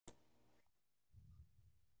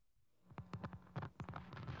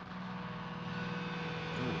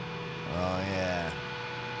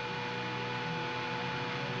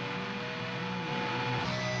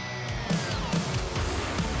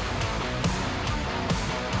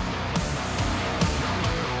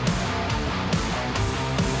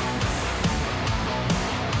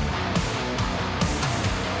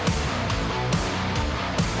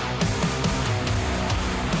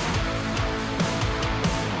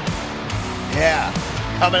Yeah,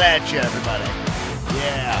 coming at you, everybody.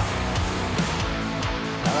 Yeah.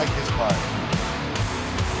 I like this part.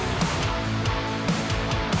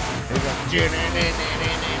 Here we go.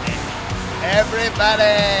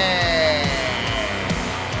 Everybody!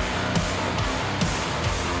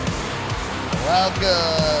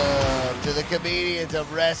 Welcome to the Comedians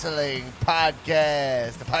of Wrestling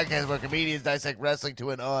podcast. The podcast where comedians dissect wrestling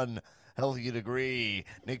to an unhealthy degree.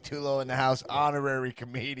 Nick Tulo in the house, honorary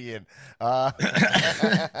comedian.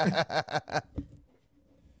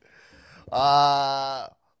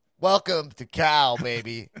 Welcome to Cal,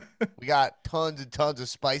 baby. We got tons and tons of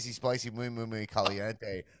spicy, muy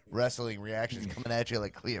caliente wrestling reactions coming at you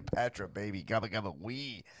like Cleopatra, baby. Gabba gabba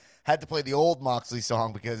wee. Had to play the old Moxley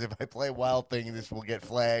song because if I play Wild Thing, this will get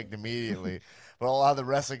flagged immediately. But a lot of the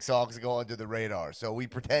wrestling songs go under the radar. So we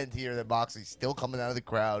pretend here that Moxley's still coming out of the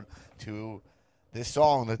crowd to this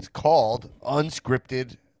song that's called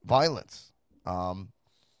Unscripted Violence,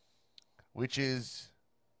 which is...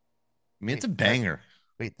 I mean, it's a banger.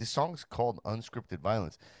 Wait, this song's called Unscripted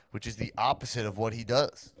Violence, which is the opposite of what he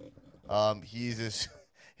does.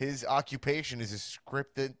 His occupation is a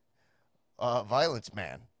scripted violence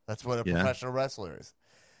man. That's what a professional wrestler is.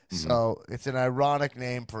 Mm-hmm. So it's an ironic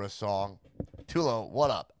name for a song. Tulo,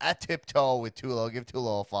 what up? At Tiptoe with Tulo. Give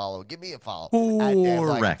Tulo a follow. Give me a follow.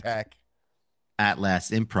 Correct. At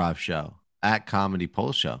Last Improv Show. At Comedy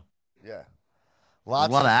Pulse Show. Yeah.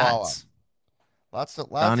 Lots of ads. Lots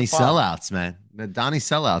Donnie sellouts, man. The Donnie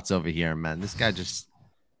sellouts over here, man. This guy just,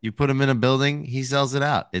 you put him in a building, he sells it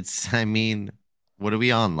out. I mean, what are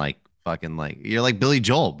we on? Like, fucking, like, you're like Billy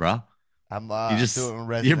Joel, bro.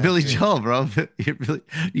 You're Billy Joel, bro.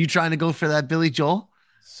 You trying to go for that Billy Joel?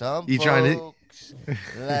 Some folks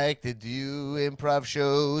like to do improv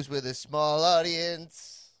shows with a small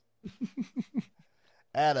audience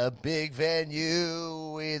at a big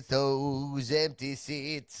venue with those empty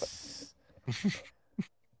seats.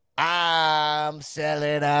 I'm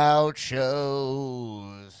selling out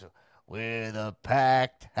shows with a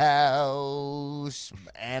packed house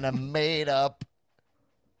and a made-up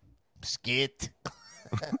skit.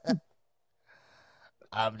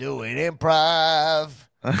 I'm doing improv.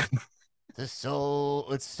 It's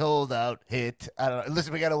sold out hit. I don't know.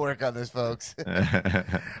 Listen, we got to work on this, folks.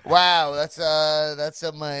 Wow, that's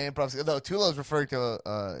some of my improv. No, Tulo's referring to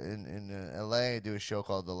in LA. I do a show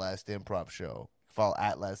called The Last Improv Show. Follow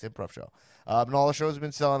at Last Improv Show. And all the shows have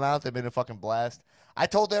been selling out. They've been a fucking blast. I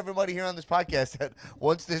told everybody here on this podcast that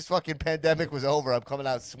once this fucking pandemic was over, I'm coming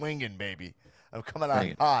out swinging, baby. I'm coming out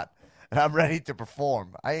hot. And I'm ready to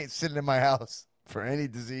perform. I ain't sitting in my house for any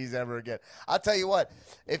disease ever again. I'll tell you what,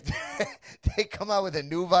 if they come out with a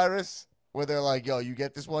new virus where they're like, yo, you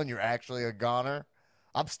get this one, you're actually a goner,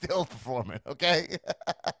 I'm still performing, okay?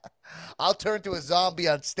 I'll turn to a zombie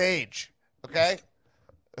on stage, okay?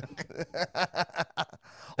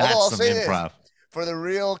 Although I'll say improv. This, for the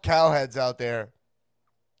real cowheads out there,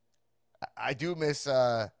 I do miss,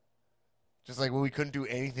 just like when we couldn't do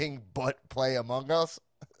anything but play Among Us.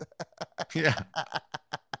 Yeah.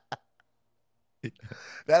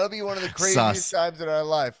 That'll be one of the craziest times in our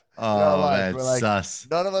life. Oh, that's like, sus.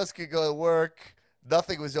 None of us could go to work.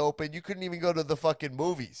 Nothing was open. You couldn't even go to the fucking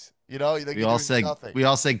movies. You know, we all said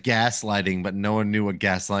gaslighting, but no one knew what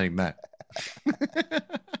gaslighting meant.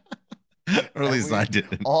 Or at least I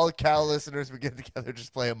didn't. All cow listeners would get together,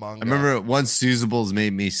 just play Among Us. I remember once Susables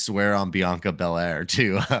made me swear on Bianca Belair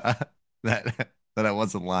too, that I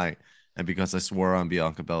wasn't lying, and because I swore on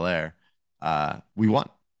Bianca Belair, we won.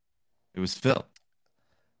 It was Phil.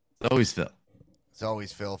 It's always Phil. It's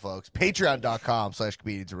always Phil, folks.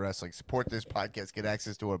 Patreon.com/comedians of wrestling. Support this podcast. Get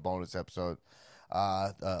access to a bonus episode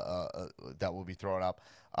that will be thrown up.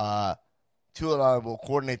 Tulo and I will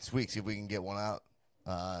coordinate this week, see if we can get one out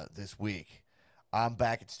this week. I'm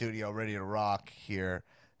back at studio, ready to rock here.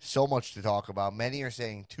 So much to talk about. Many are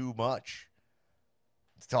saying too much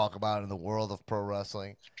to talk about in the world of pro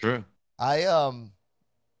wrestling. It's true.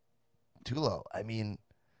 Tulo, I mean,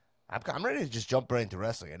 I'm ready to just jump right into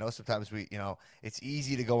wrestling. I know sometimes it's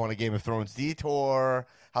easy to go on a Game of Thrones detour,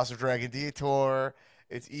 House of Dragon detour.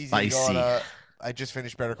 It's easy to go on I just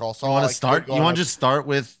finished Better Call Saul. You want to start? You want to just start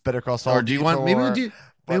with Better Call Saul? Or do you want?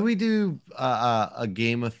 Maybe we do a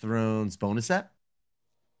Game of Thrones bonus set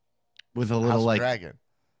with a little House like Dragon.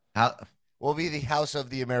 We'll be the House of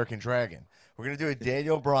the American Dragon. We're gonna do a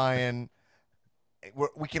Daniel Bryan.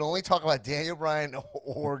 We can only talk about Daniel Bryan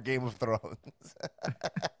or Game of Thrones.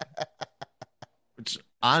 Which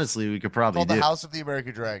honestly, we could probably do. The House of the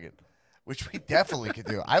American Dragon, which we definitely could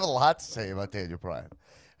do. I have a lot to say about Daniel Bryan.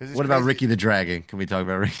 What about Ricky the Dragon? Can we talk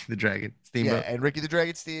about Ricky the Dragon Steamboat? Yeah, and Ricky the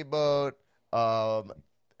Dragon Steamboat.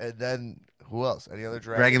 And then Who else? Any other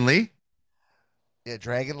Dragon dragon? Lee. Yeah,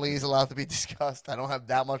 Dragon Lee is allowed to be discussed. I don't have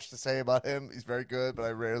that much to say about him. He's very good, but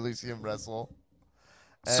I rarely see him wrestle.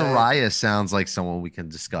 And Soraya sounds like someone we can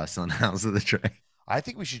discuss on House of the Dragon. I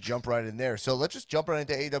think we should jump right in there. So let's just jump right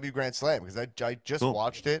into AEW Grand Slam because I just Cool.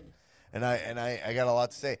 watched it, and I got a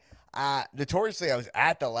lot to say. Notoriously, I was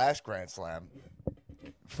at the last Grand Slam.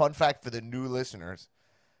 Fun fact for the new listeners: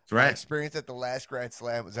 That's my right. experience at the last Grand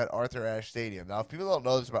Slam was at Arthur Ashe Stadium. Now, if people don't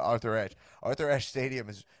know this about Arthur Ashe Stadium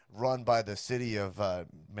is run by the city of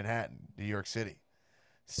Manhattan, New York City.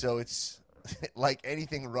 So it's like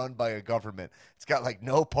anything run by a government. It's got like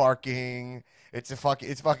no parking. It's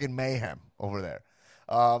fucking mayhem over there.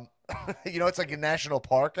 Um, it's like a national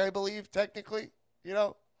park, I believe, technically. You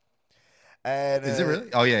know, and Is it really?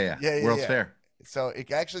 Oh yeah, yeah. yeah, yeah, World's yeah. Fair. So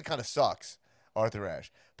it actually kind of sucks, Arthur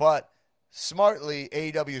Ashe. But smartly,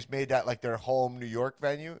 AEW has made that like their home New York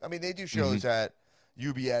venue. I mean, they do shows at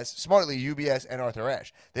UBS. Smartly, UBS and Arthur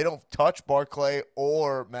Ashe. They don't touch Barclay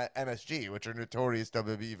or MSG, which are notorious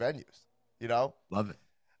WWE venues. You know, Love it.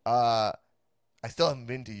 I still haven't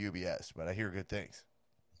been to UBS, but I hear good things.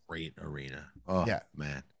 Great arena. Oh Yeah.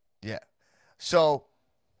 man. Yeah. So,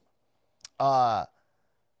 Grand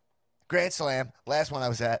Slam, last one I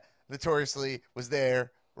was at, notoriously was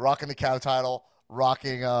there, rocking the cow title,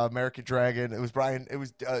 rocking American Dragon. It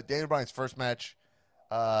was Daniel Bryan's first match,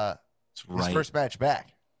 That's his right. first match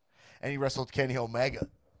back, and he wrestled Kenny Omega.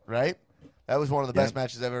 Right, that was one of the best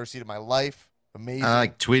matches I've ever seen in my life. Amazing. I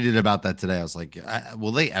like tweeted about that today. I was like,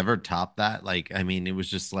 will they ever top that? Like, I mean, it was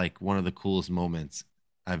just like one of the coolest moments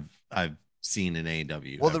I've seen in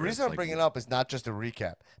AEW. Well, the ever. reason It's I'm like, bringing it up is not just a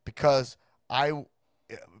recap because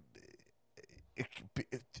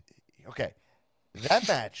okay, that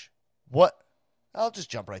match. What? I'll just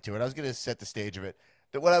jump right to it. I was going to set the stage of it.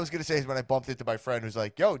 What I was going to say is when I bumped into my friend who's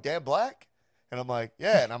like, "Yo, Dan Black," and I'm like,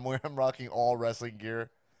 "Yeah," and I'm rocking all wrestling gear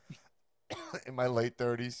in my late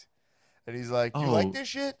 30s, and he's like, "You like Oh. this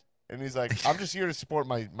shit?" And he's like, "I'm just here to support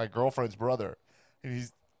my girlfriend's brother," and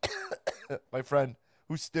he's my friend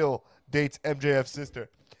who still dates MJF's sister.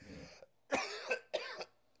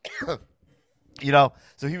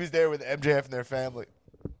 So he was there with MJF and their family.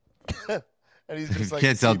 And he's just like,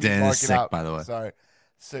 Can't tell see me Dan is marking sick, out. by the way. Sorry.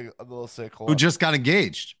 Sick, I'm a little sick. Hold Who on. just got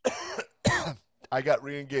engaged? I got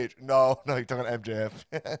re-engaged. No, you're talking MJF.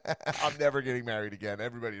 I'm never getting married again.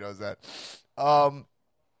 Everybody knows that. Yeah,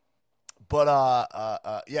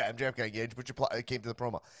 MJF got engaged, which came to the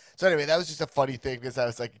promo. So anyway, that was just a funny thing because I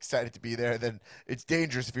was like excited to be there. And then it's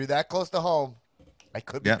dangerous if you're that close to home. I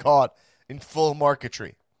could be caught in full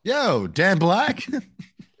marquetry. Yo, Dan Black.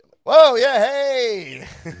 Whoa, yeah, hey.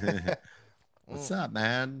 What's up,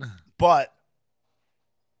 man? But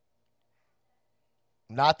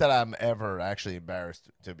not that I'm ever actually embarrassed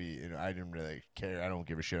to be. I didn't really care. I don't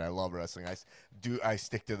give a shit. I love wrestling. I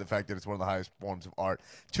stick to the fact that it's one of the highest forms of art.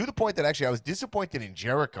 To the point that actually I was disappointed in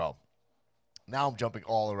Jericho. Now I'm jumping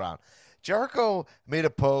all around. Jericho made a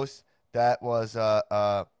post that was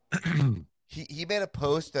he made a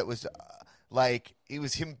post that was like it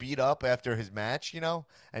was him beat up after his match, and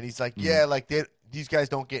he's like, yeah, like these guys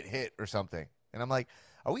don't get hit or something. And I'm like,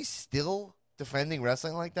 are we still defending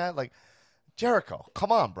wrestling like that? Like, Jericho, come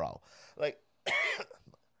on, bro. Like,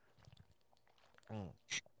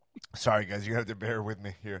 sorry, guys, you have to bear with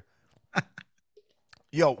me here.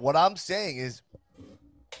 Yo, what I'm saying is,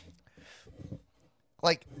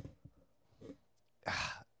 like,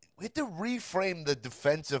 we have to reframe the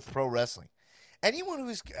defense of pro wrestling.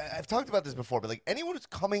 I've talked about this before, but like anyone who's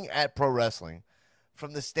coming at pro wrestling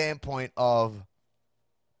from the standpoint of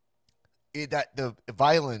that the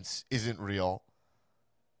violence isn't real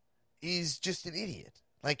is just an idiot.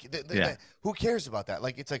 Like, who cares about that?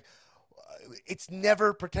 Like, it's like, it's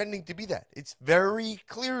never pretending to be that. It's very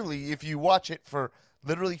clearly, if you watch it for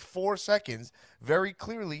literally 4 seconds, very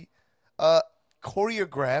clearly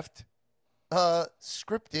choreographed,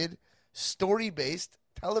 scripted, story-based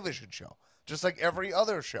television show. Just like every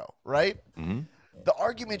other show, right? Mm-hmm. The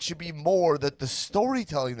argument should be more that the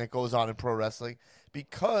storytelling that goes on in pro wrestling,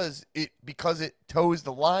 because it toes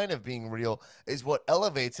the line of being real, is what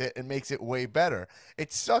elevates it and makes it way better.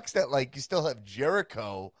 It sucks that like you still have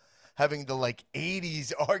Jericho having the like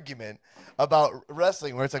 80s argument about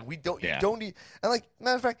wrestling where it's like you don't need, and like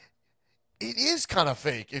matter of fact, it is kind of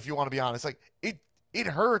fake if you want to be honest. Like it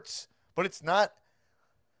hurts, but it's not.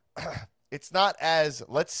 It's not as,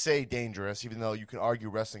 let's say, dangerous, even though you can argue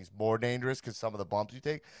wrestling's more dangerous because some of the bumps you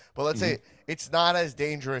take. But let's say it's not as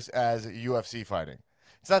dangerous as UFC fighting.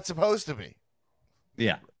 It's not supposed to be.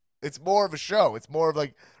 Yeah. It's more of a show. It's more of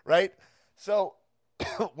like, right? So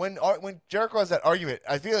when Jericho has that argument,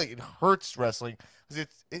 I feel like it hurts wrestling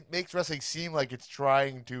because it makes wrestling seem like it's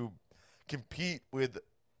trying to compete with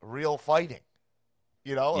real fighting,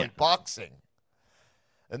 Yeah. like boxing,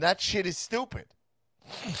 and that shit is stupid.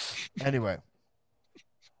 Anyway,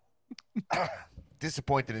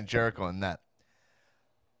 disappointed in Jericho in that.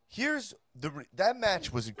 Here's that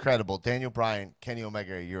match was incredible. Daniel Bryan, Kenny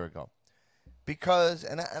Omega a year ago, because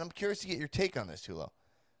and I'm curious to get your take on this, Tulo.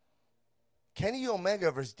 Kenny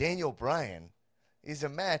Omega versus Daniel Bryan is a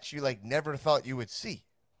match you like never thought you would see,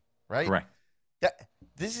 right? Correct.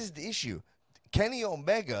 This is the issue. Kenny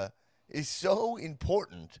Omega is so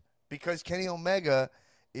important because Kenny Omega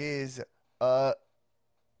is an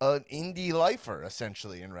indie lifer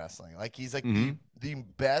essentially in wrestling. Like he's like the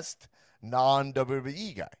best non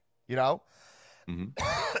WWE guy, you know?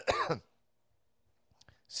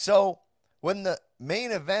 So when the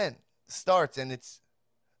main event starts and it's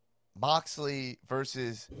Moxley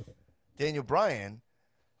versus Daniel Bryan,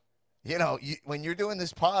 when you're doing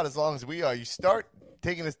this pod as long as we are, you start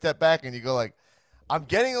taking a step back and you go like, I'm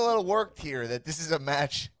getting a little worked here that this is a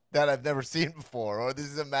match that I've never seen before, or this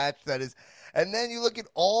is a match that is, and then you look at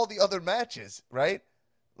all the other matches, right?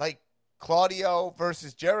 Like Claudio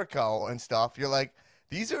versus Jericho and stuff. You're like,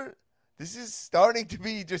 this is starting to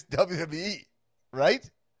be just WWE, right?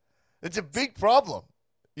 It's a big problem,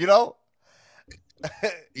 you know?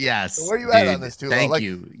 Yes. So where are you at on this, too? Thank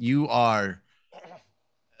you. You are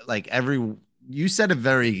like you said a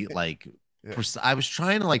very like, I was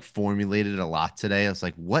trying to like formulate it a lot today. I was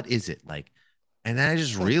like, what is it like? And then I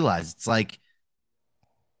just realized it's like,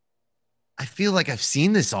 I feel like I've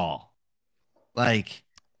seen this all. Like,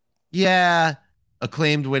 yeah,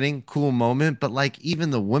 acclaimed winning, cool moment, but like even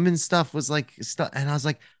the women's stuff was like stuff, and I was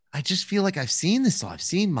like, I just feel like I've seen this all. I've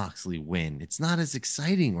seen Moxley win. It's not as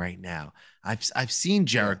exciting right now. I've seen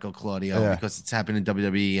Jericho Claudio because it's happened in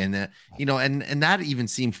WWE, and and that even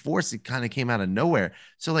seemed forced. It kind of came out of nowhere.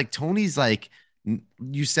 So like Tony's like,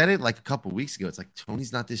 you said it like a couple weeks ago. It's like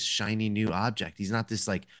Tony's not this shiny new object. He's not this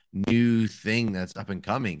like new thing that's up and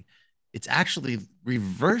coming. It's actually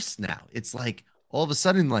reversed now. It's like all of a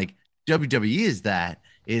sudden, like WWE is that.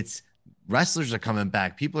 It's wrestlers are coming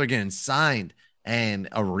back, people are getting signed, and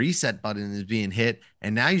a reset button is being hit.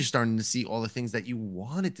 And now you're starting to see all the things that you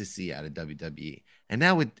wanted to see out of WWE. And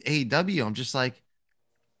now with AEW, I'm just like,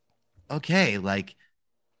 okay, like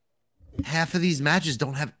half of these matches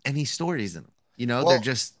don't have any stories in them. They're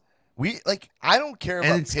just I don't care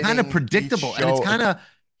about, and it's kind of predictable, and it's kind of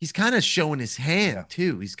he's kind of showing his hand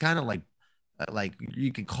too. He's kind of like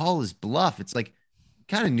you could call his bluff. It's like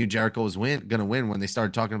kind of knew Jericho was gonna win when they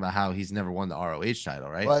started talking about how he's never won the ROH title,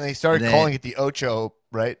 right? Well, and they started calling it the Ocho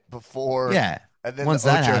right before, yeah. And then once the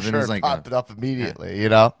that Ocho happened, it was like popped it up immediately,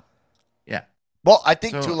 Yeah. Well, I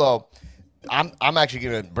think Tulo, I'm actually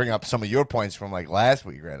gonna bring up some of your points from like last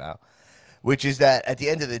week right now, which is that at the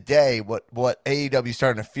end of the day, what AEW is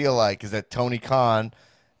starting to feel like is that Tony Khan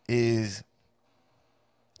is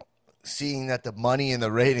seeing that the money and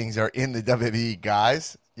the ratings are in the WWE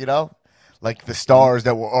guys, like the stars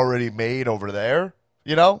that were already made over there,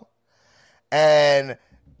 and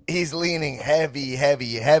he's leaning heavy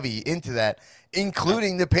into that,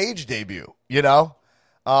 including the Page debut,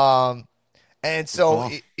 and so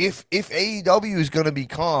if AEW is going to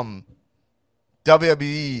become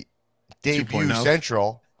WWE debut 2.0.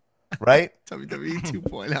 Central, right? WWE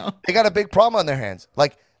 2.0. They got a big problem on their hands.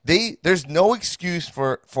 Like there's no excuse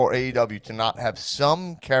for AEW to not have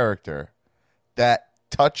some character that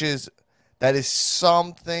is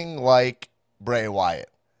something like Bray Wyatt.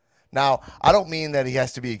 Now, I don't mean that he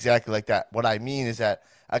has to be exactly like that. What I mean is that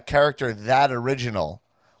a character that original,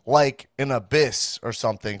 like an Abyss or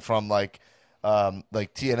something from like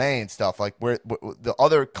TNA and stuff, like where the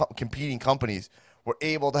other competing companies were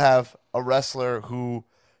able to have a wrestler who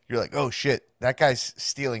you're like, oh shit, that guy's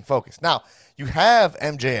stealing focus. Now, you have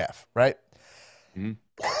MJF, right?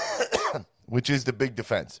 Which is the big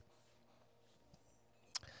defense.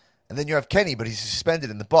 And then you have Kenny, but he's suspended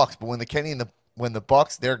in the Bucks. But when the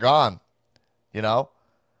Bucks, they're gone.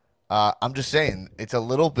 I'm just saying, it's a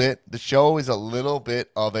little bit. The show is a little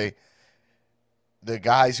bit of the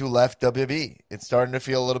guys who left WWE. It's starting to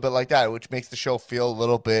feel a little bit like that, which makes the show feel a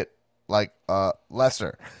little bit like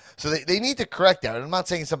lesser. So they need to correct that. I'm not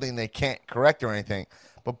saying something they can't correct or anything,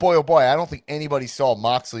 but boy, oh boy, I don't think anybody saw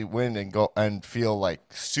Moxley win and go and feel like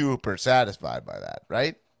super satisfied by that,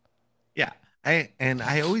 right? Yeah, I'm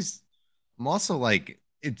also like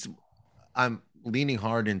I'm leaning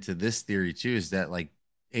hard into this theory too, is that like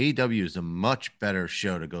AEW is a much better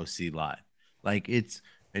show to go see live. Like it's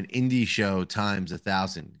an indie show times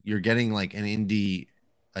 1,000. You're getting like an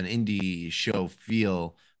indie show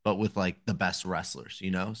feel but with like the best wrestlers,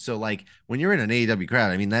 you know? So like when you're in an AEW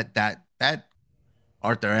crowd, I mean that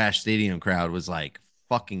Arthur Ashe Stadium crowd was like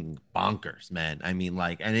fucking bonkers, man. I mean,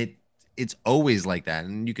 like, and it's always like that.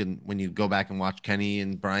 And you can when you go back and watch Kenny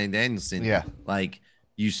and Brian Danielson, Yeah. like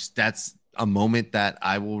that's a moment that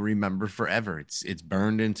I will remember forever. It's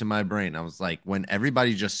burned into my brain. I was like, when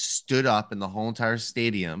everybody just stood up in the whole entire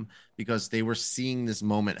stadium because they were seeing this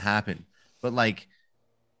moment happen. But like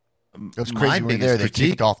It was my crazy. We were there. biggest They kicked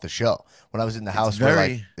critique, off the show. When I was in the it's house, we're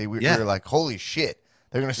like, very we yeah, were like, holy shit.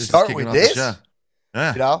 They're going to this is start kicking with off the this? show.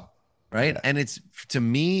 Yeah. You know? Right. Yeah. And it's to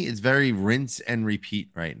me, it's very rinse and repeat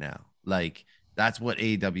right now. Like that's what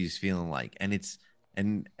AEW is feeling like. And it's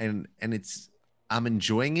and it's I'm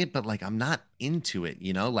enjoying it, but like I'm not into it,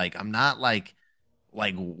 you know, like I'm not like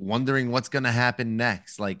wondering what's gonna happen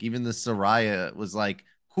next. Like even the Soraya was like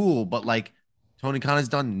cool, but like Tony Khan has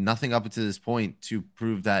done nothing up to this point to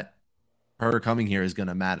prove that her coming here is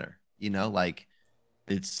gonna matter. You know, like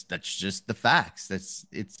that's just the facts.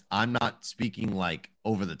 It's I'm not speaking like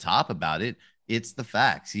over the top about it. It's the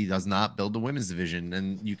facts. He does not build the women's division,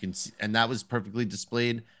 and you can see, and that was perfectly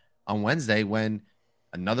displayed on Wednesday when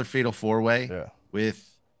another fatal four way Yeah.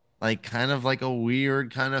 with like kind of like a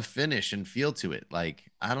weird kind of finish and feel to it. Like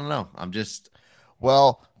I don't know. I'm just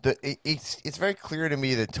Well, it's very clear to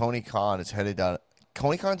me that Tony Khan is headed down.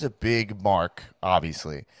 Tony Khan's a big mark,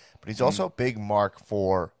 obviously, but he's also a big mark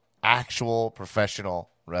for actual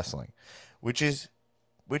professional wrestling, which is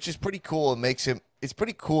pretty cool. It makes him it's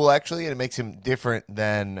pretty cool actually, and it makes him different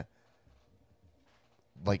than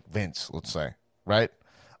like Vince, let's say, right?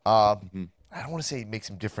 mhm. I don't want to say it makes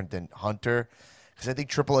him different than Hunter because I think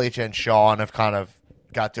Triple H and Shawn have kind of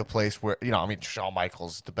got to a place where I mean, Shawn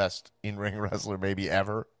Michaels is the best in-ring wrestler maybe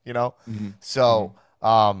ever, you know. Mhm. So,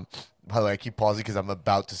 by the way, I keep pausing because I'm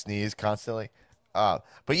about to sneeze constantly. But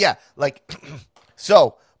yeah, like,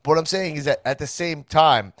 so what I'm saying is that at the same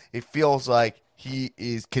time, it feels like he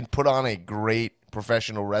can put on a great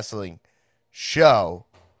professional wrestling show,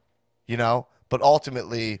 but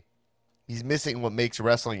ultimately he's missing what makes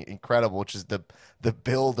wrestling incredible, which is the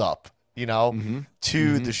build up, Mhm.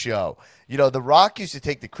 to the Mhm. show. The Rock used to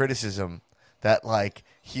take the criticism that like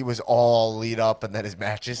he was all lead up and then his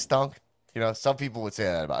matches stunk. Some people would say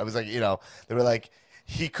that about it. It was like, they were like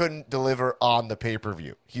he couldn't deliver on the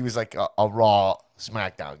pay-per-view. He was like a Raw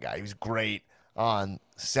SmackDown guy. He was great on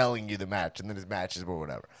selling you the match, and then his matches were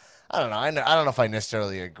whatever. I don't know. I don't know if I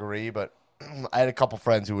necessarily agree, but I had a couple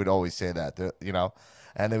friends who would always say that,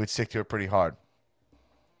 and they would stick to it pretty hard.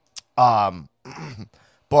 Um,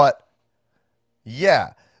 but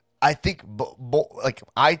yeah, I think, like,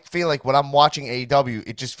 I feel like when I'm watching AEW,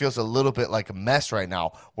 it just feels a little bit like a mess right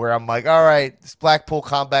now. Where I'm like, all right, this Blackpool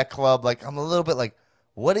Combat Club, like, I'm a little bit like,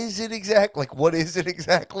 what is it exactly? Like, what is it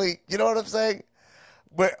exactly? You know what I'm saying?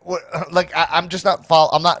 Like I'm just not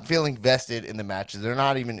I'm not feeling vested in the matches. They're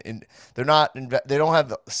not even in. They're not. They don't have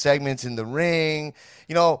the segments in the ring.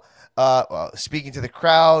 Speaking to the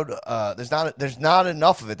crowd. There's not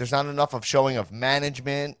enough of it. There's not enough of showing of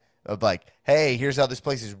management of like, hey, here's how this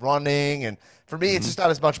place is running. And for me, it's Mhm. just not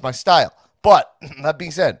as much my style. But that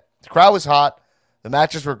being said, the crowd was hot. The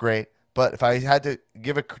matches were great. But if I had to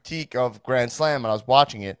give a critique of Grand Slam and I was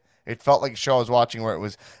watching it, it felt like a show I was watching where it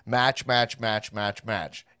was match, match, match, match,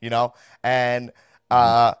 match, And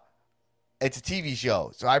Mhm. it's a TV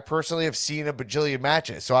show. So I personally have seen a bajillion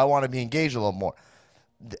matches. So I want to be engaged a little more.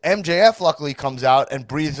 The MJF luckily comes out and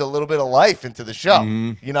breathes a little bit of life into the show,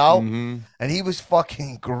 Mhm. you know? Mhm. And he was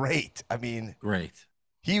fucking great. I mean, Great.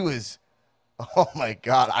 he was. Oh my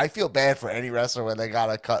god, I feel bad for any wrestler when they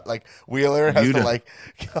gotta cut. Like Wheeler has to Yuta like.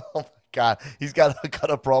 Oh my god, he's got to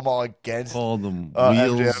cut a promo against called them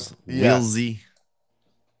MJF. Yeah, wheelsy.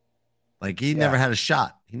 Like he yeah. never had a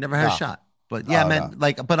shot. He never had a No, shot. But yeah, no, no. man,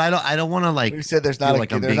 like but I don't want to We like said feel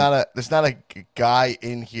like I'm being there's not a guy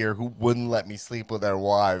in here who wouldn't let me sleep with their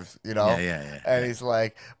wives, yeah, yeah, yeah, And yeah. he's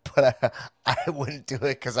like, but I wouldn't do it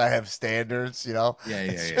because I have standards. Yeah, yeah,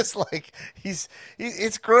 It's yeah. just like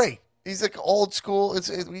it's great. He's like old school.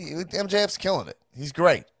 MJF's killing it. He's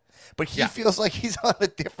great, but he Yeah. feels like he's on a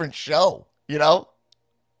different show.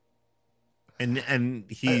 And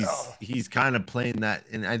he's kind of playing that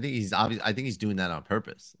and I think I think he's doing that on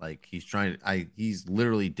purpose. Like he's trying he's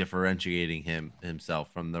literally differentiating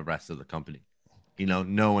himself from the rest of the company.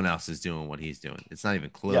 No one else is doing what he's doing. It's not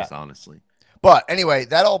even Yeah. close, honestly. But anyway,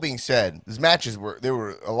 that all being said, there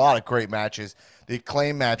were a lot of great matches. The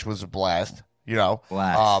Acclaim match was a blast.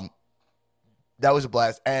 Blast. That was a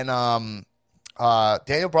blast. And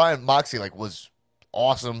Daniel Bryan Moxley like was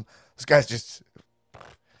awesome. This guy's just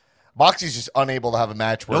Moxie's just unable to have a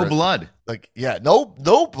match No where, blood like, yeah, no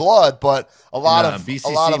blood, but a in lot a of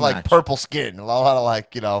BCC like match. purple skin, a lot of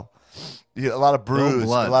like a lot of No a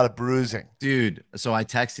blood, lot of bruising. dude. So I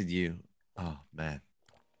texted you. Oh man,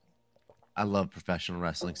 I love professional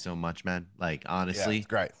wrestling so much, man. Like Yeah, it's honestly,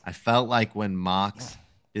 great. I felt like when Mox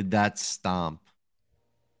did that stomp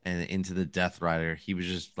and into the Death Rider, he was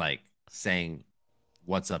just like saying,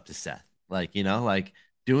 "What's up to Seth?" Like like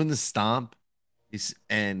doing the stomp is,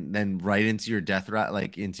 and then right into your Death Rider,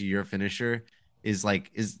 like into your finisher, is like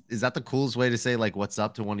is that the coolest way to say like what's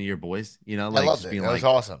up to one of your boys? I Like loved just it. being It was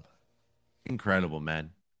like awesome. incredible,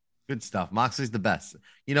 man. Good stuff. Moxley's the best.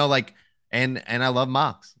 Like and I love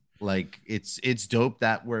Mox. Like it's dope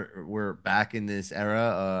that we're back in this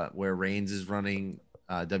era where Reigns is running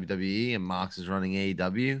WWE and Mox is running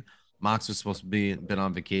AEW. Mox was supposed to be been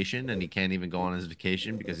on vacation and he can't even go on his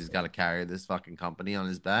vacation because he's got to carry this fucking company on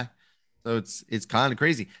his back. So it's kind of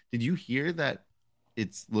crazy. Did you hear that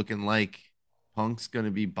it's looking like Punk's going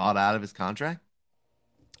to be bought out of his contract?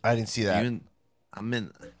 I didn't see Are you that. in I'm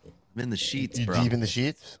in the sheets, You bro. deep in the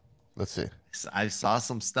sheets? Let's see. I saw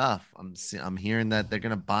some stuff. I'm hearing that they're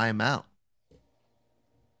gonna buy him out.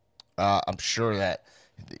 I'm sure that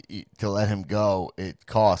to let him go, it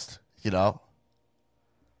cost.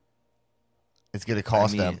 It's going to I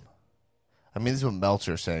cost them. mean, I mean, this is what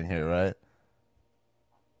Meltzer's saying here, right?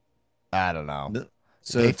 I don't know.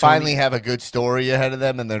 so They finally have a good story ahead of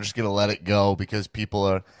them, and they're just going to let it go because people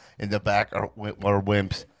are in the back are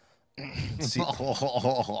wimps. See,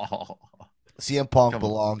 CM Punk Come on.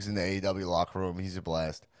 belongs in the AEW locker room. He's a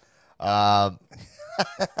blast. Um,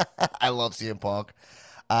 I love CM Punk.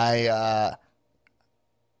 I, uh,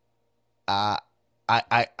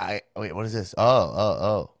 wait, what is this?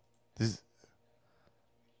 Oh. This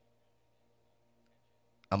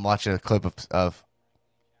I'm watching a clip of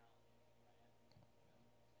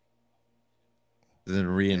Is it a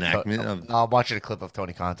reenactment of? no, I'm watching a clip of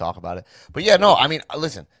Tony Khan talk about it. But yeah, no, I mean,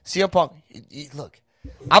 listen, CM Punk, look,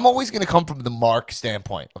 I'm always going to come from the Mark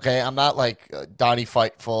standpoint, okay? I'm not like Donnie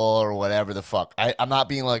Fightful or whatever the fuck. I'm not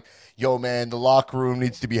being like, yo, man, the locker room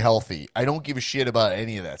needs to be healthy. I don't give a shit about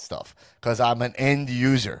any of that stuff because I'm an end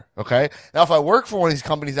user, okay? Now, if I work for one of these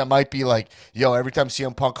companies that might be like, yo, every time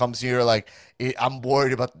CM Punk comes here, like, I'm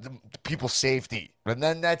worried about the people's safety, and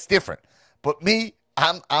then that's different. But me,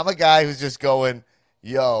 I'm a guy who's just going,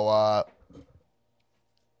 yo,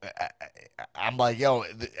 I'm like, yo,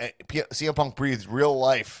 CM Punk breathes real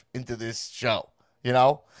life into this show,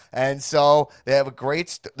 and so they have a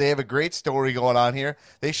great story going on here.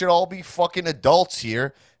 They should all be fucking adults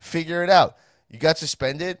here. Figure it out. You got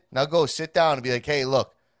suspended. Now go sit down and be like, hey,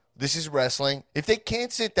 look, this is wrestling. If they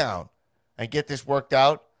can't sit down and get this worked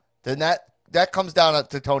out, then that comes down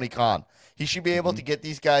to Tony Khan. He should be able to Mhm. get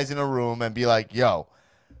these guys in a room and be like, yo,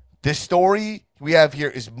 the story we have here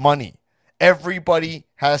is money. Everybody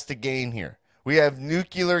has to gain here. We have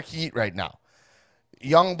nuclear heat right now.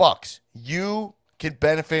 Young Bucks, you can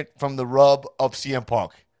benefit from the rub of CM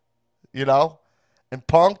Punk, And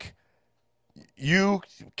Punk, you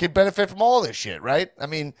can benefit from all this shit, right? I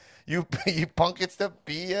mean, you Punk gets to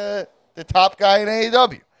be the top guy in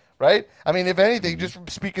AEW, right? I mean, if anything, Mhm. just from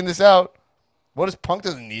speaking this out, what does Punk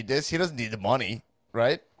doesn't need this? He doesn't need the money,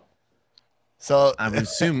 right? So, I would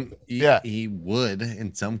assume he, yeah. he would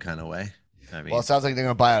in some kind of way. I Well, it mean, sounds like they're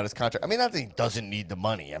going to buy out his contract. I mean, not that he doesn't need the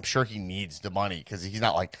money. I'm sure he needs the money because he's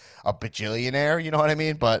not like a bajillionaire. You know what I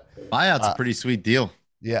mean? But buyout's a uh, pretty sweet deal.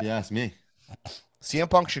 yeah, If you ask me. CM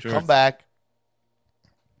Punk should Sure. come back.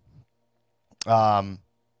 Um,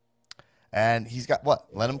 and he's got what?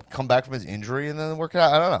 Let him come back from his injury and then work it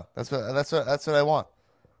out. I don't know. That's what I want.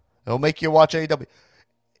 It'll make you watch AEW.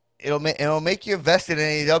 It'll make you invested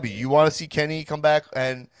in AEW. You want to see Kenny come back,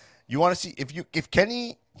 and you want to see if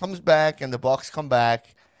Kenny comes back and the Bucks come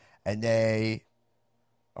back, and they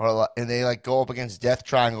like go up against Death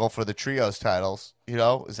Triangle for the trios titles. Are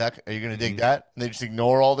you gonna dig Mhm. that? And they just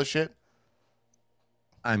ignore all the shit.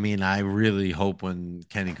 I mean, I really hope when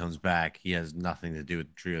Kenny comes back, he has nothing to do with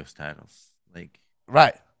the trios titles. Like,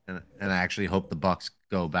 Right. and I actually hope the Bucks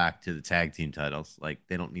go back to the tag team titles. Like,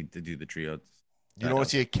 they don't need to do the trios You don't want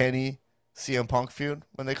to see titles. a Kenny CM Punk feud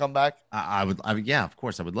when they come back? Yeah, of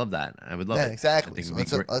course, I would love that. I would love Yeah, it. I exactly. think So it'd be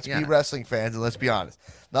great. let's be Yeah, wrestling fans and let's be honest.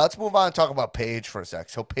 Now let's move on and talk about Paige for a sec.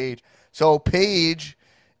 So Paige,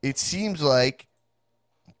 it seems like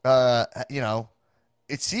uh you know,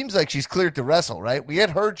 it seems like she's cleared to wrestle, right? We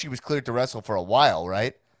had heard she was cleared to wrestle for a while,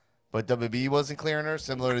 right? But WB wasn't clearing her,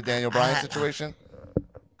 similar to Daniel Bryan's I, situation.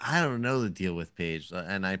 I don't know the deal with Paige,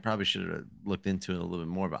 and I probably should have looked into it a little bit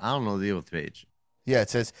more. But I don't know the deal with Paige. Yeah, it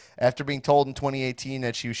says after being told in 2018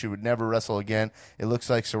 that she would never wrestle again, it looks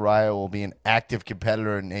like Soraya will be an active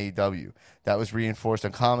competitor in AEW. That was reinforced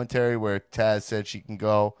on commentary where Taz said she can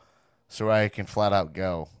go, Soraya can flat out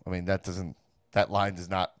go. I mean, that line does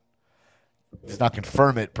not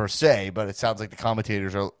confirm it per se, but it sounds like the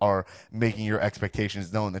commentators are making your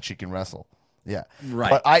expectations known that she can wrestle. Yeah,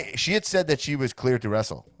 Right. but she had said that she was cleared to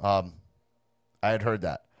wrestle. I had heard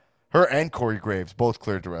that her and Corey Graves both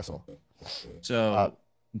cleared to wrestle. Uh, So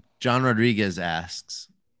John Rodriguez asks,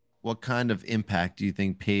 what kind of impact do you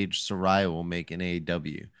think Paige Soraya will make in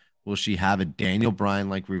AEW? Will she have a Daniel Bryan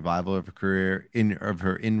like revival of her career of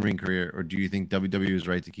her in-ring career, or do you think WWE is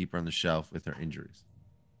right to keep her on the shelf with her injuries?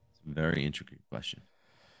 It's a very intricate question.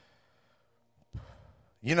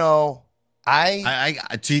 you know, I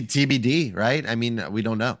TBD, right? I mean, we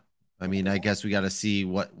don't know. I mean, I guess we got to see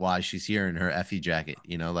why she's here in her Effie jacket.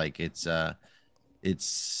 You know, like it's I,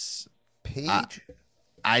 Paige.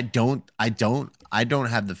 I don't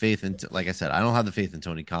have the faith in, like I said, I don't have the faith in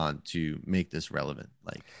Tony Khan to make this relevant.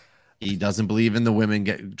 Like he doesn't believe in the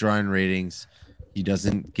women drawing ratings. He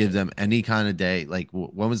doesn't give them any kind of day. Like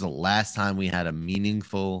when was the last time we had a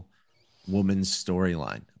meaningful woman's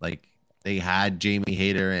storyline? Like they had Jamie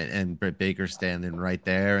Hayter and Britt Baker standing right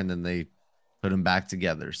there, and then they put them back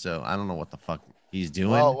together. So I don't know what the fuck he's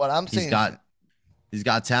Well, doing. what I'm He's saying is, got he's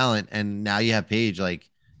got talent, and now you have Paige. Like,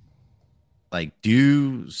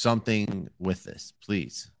 do something with this,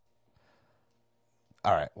 please.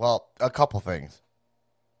 all right. Well, a couple things.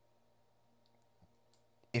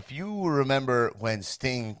 If you remember when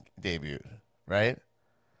Sting debuted, right?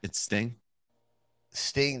 It's Sting.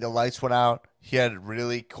 Sting, the lights went out. He had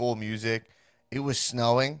really cool music. It was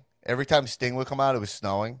snowing. Every time Sting would come out, it was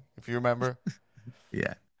snowing, if you remember.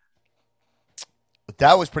 Yeah. But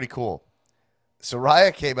that was pretty cool.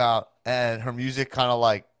 Soraya came out and her music kind of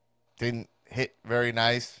like didn't hit very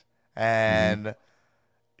nice. Mm-hmm. And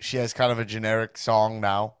she has kind of a generic song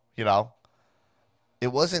now, you know.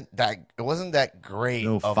 It wasn't that great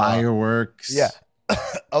No of a yeah, fireworks.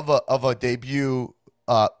 of a debut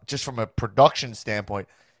just from a production standpoint,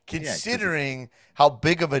 Yeah, because it, considering how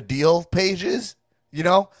big of a deal Paige is, you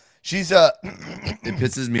know? She's a it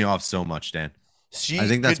pisses me off so much, Dan. I she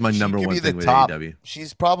think that's could my she number could one be the thing with top. AEW.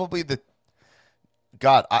 She's probably the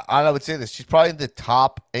God, I would say this. She's probably the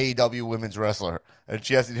top AEW women's wrestler, and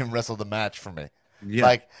she hasn't even wrestled the match for me. Yeah.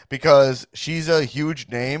 Like, because she's a huge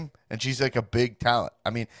name and she's like a big talent.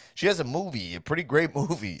 I mean, she has a movie, a pretty great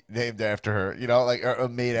movie named after her, like or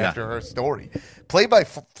made Yeah. after her story. Played by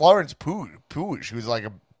Florence Pugh, who's like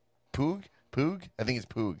a Poog? I think it's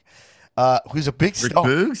Poog. Who's a big Rick star.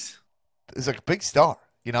 Boogs? Is like a big star.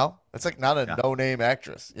 That's like not a Yeah. no-name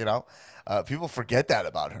actress. People forget that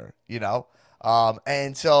about her.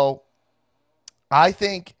 And so I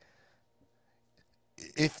think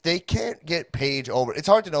if they can't get Paige over, it's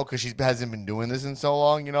hard to know because she hasn't been doing this in so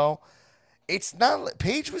long. It's not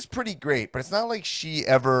Paige was pretty great, but it's not like she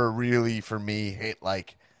ever really, for me, hit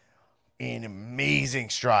like an amazing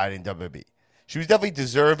stride in WWE. She was definitely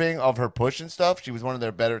deserving of her push and stuff. She was one of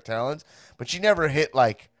their better talents, but she never hit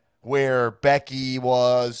like where Becky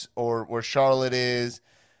was or where Charlotte is.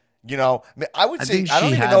 I would I say think I don't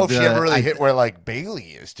she even know had if she ever the really hit where like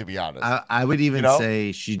Bailey is, to be honest. I would You even know?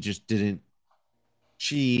 say she just didn't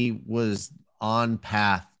she was on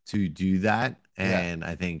path to do that, Yeah. and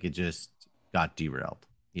I think it just got derailed,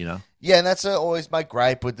 you know? Yeah, and that's always my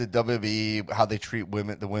gripe with the WWE, how they treat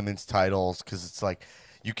the women's titles, because it's like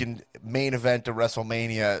you can main event a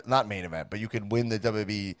WrestleMania, not main event, but you can win the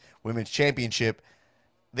WWE Women's Championship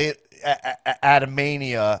at a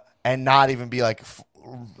Mania and not even be like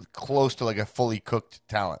close to like a fully cooked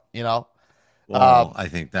talent. Well, Um, I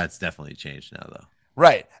think that's definitely changed now though.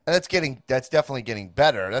 right, and that's definitely getting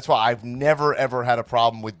better. That's why I've never ever had a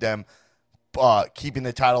problem with them keeping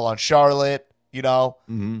the title on Charlotte.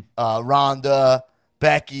 Mm-hmm. Ronda,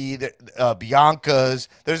 Becky, Bianca's.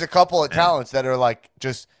 There's a couple of Yeah. talents that are like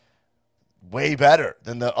just way better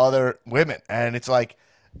than the other women, and it's like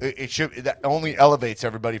it should that only elevates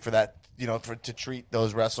everybody for that. To treat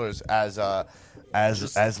those wrestlers as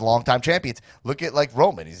Just as longtime champions. Look at like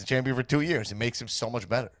Roman; he's a champion for 2 years. It makes him so much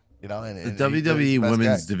better. the And he's WWE the best guy.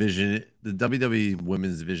 women's division, the WWE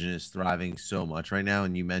women's division is thriving so much right now.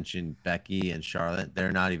 And you mentioned Becky and Charlotte;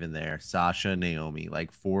 they're not even there. Sasha, Naomi,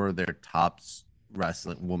 like four of their top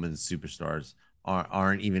wrestling women's superstars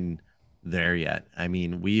aren't even there yet. I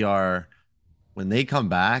mean, we are when they come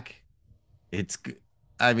back. It's,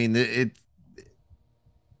 I mean,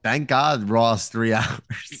 thank God Raw's 3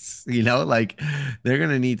 hours. Like they're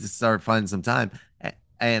gonna need to start finding some time.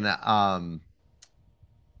 And what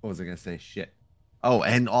was I gonna say? Shit. Oh,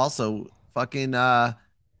 and also fucking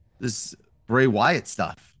this Bray Wyatt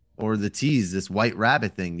stuff or the tease, this White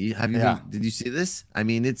Rabbit thing. Yeah. Did you see this? I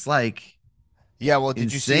mean, it's like Yeah. Well,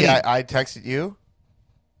 did you see? insane. I texted you.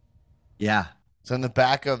 Yeah. So in the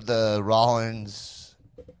back of the Rollins,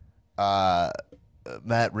 uh,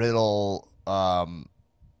 Matt Riddle,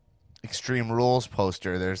 Extreme Rules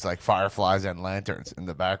poster, there's like fireflies and lanterns in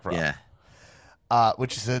the background, Yeah.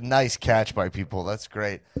 which is a nice catch by people. That's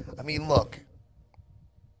great. I mean, look,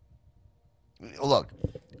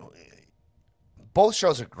 both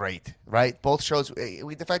shows are great, right? Both shows.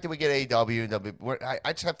 The fact that we get AEW and W,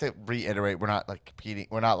 I just have to reiterate, we're not like competing.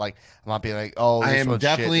 We're not like I'm not being like, oh, I this am one's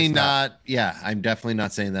definitely shit, not. Yeah, I'm definitely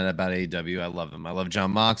not saying that about AEW. I love them. I love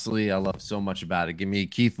John Moxley. I love so much about it. Give me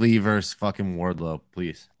Keith Lee versus fucking Wardlow,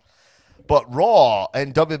 please. But Raw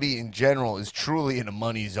and WWE in general is truly in a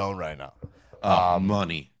money zone right now.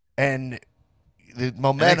 Money. And the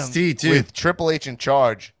momentum NXT too. with Triple H in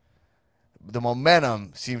charge, the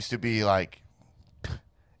momentum seems to be like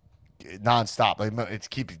nonstop. Like it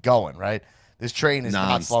keeps going, right? This train is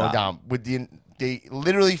not slowing Nonstop. down. They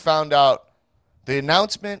literally found out the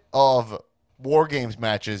announcement of War Games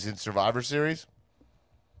matches in Survivor Series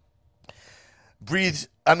breathes.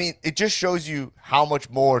 I mean, it just shows you how much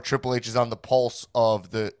more Triple H is on the pulse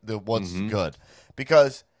of the what's good,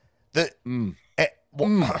 because the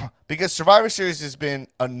because Survivor Series has been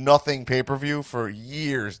a nothing pay-per-view for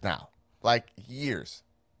years now, like years.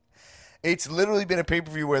 It's literally been a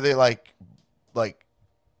pay-per-view where they like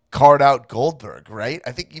card out Goldberg, right?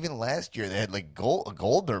 I think even last year they had like a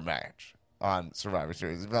Goldberg match on Survivor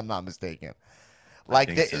Series, if I'm not mistaken.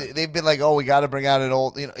 Like they've been like, oh, we got to bring out an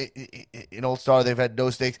old star. They've had no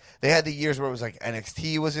stakes. They had the years where it was like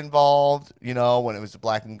NXT was involved, when it was the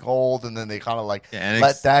black and gold, and then they kind of like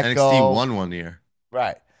let that NXT go. won one year.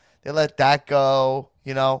 Right. They let that go,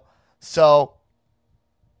 So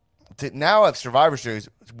to now have Survivor Series,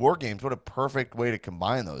 War Games, what a perfect way to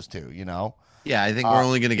combine those two, Yeah, I think we're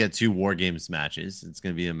only going to get 2 War Games matches. It's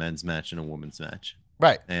going to be a men's match and a women's match.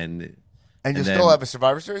 Right. And you'll then still have a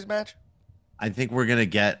Survivor Series match? I think we're going to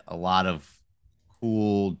get a lot of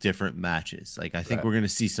cool different matches. Like I think we're going to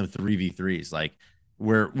see some 3v3s. Like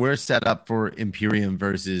we're set up for Imperium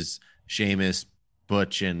versus Sheamus,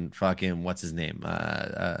 Butch, and fucking what's his name?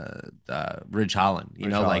 Ridge Holland.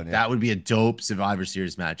 That would be a dope Survivor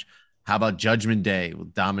Series match. How about Judgment Day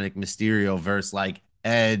with Dominic Mysterio versus like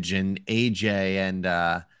Edge and AJ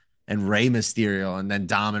and Rey Mysterio, and then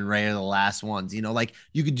Dom and Rey are the last ones. You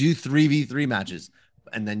could do 3v3 matches,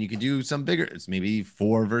 and then you could do some bigger. It's maybe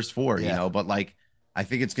 4 versus 4. But like I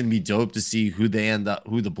think it's gonna be dope to see who the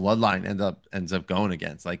Bloodline ends up going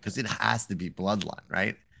against. Like, because it has to be Bloodline,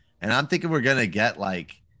 right? And I'm thinking we're gonna get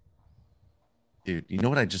like, dude, you know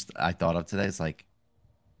what I thought of today? It's like,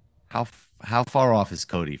 how far off is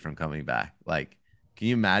Cody from coming back? Like, can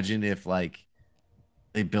you imagine if like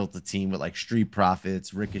they built a team with like Street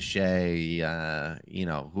Profits, Ricochet,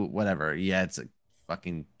 whatever. Yeah, it's a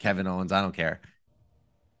fucking Kevin Owens. I don't care.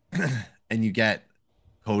 And you get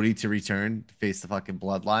Cody to return to face the fucking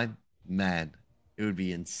Bloodline. Man, it would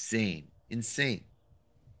be insane. Insane.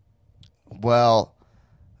 Well,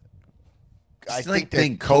 I think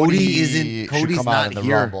that Cody's not in the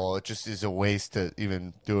here. Rumble. It just is a waste to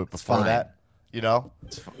even do it before that,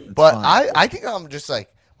 It's but fine. I think I'm just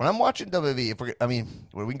like, when I'm watching WWE,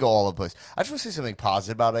 we can go all over the place. I just want to say something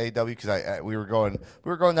positive about AEW, because we were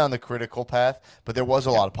going down the critical path, but there was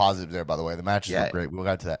a lot of positives there. By the way, the matches were great. We'll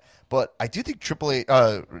get to that, but I do think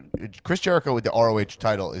Chris Jericho with the ROH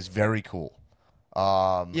title is very cool.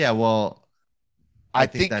 Well, I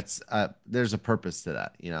think that's there's a purpose to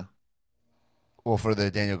that, Well, for the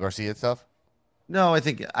Daniel Garcia stuff. No, I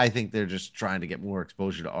think they're just trying to get more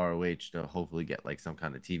exposure to ROH to hopefully get like some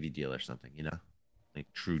kind of TV deal or something, like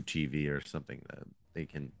True TV or something that they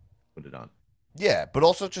can put it on. Yeah, but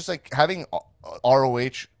also just like having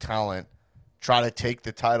ROH talent try to take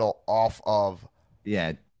the title off of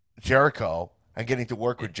Jericho and getting to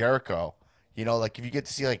work with Jericho. Like if you get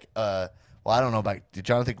to see like well, I don't know about, did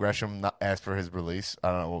Jonathan Gresham not ask for his release?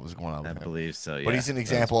 I don't know what was going on with him. I believe so, yeah. But he's an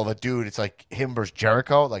example of a dude. It's like him versus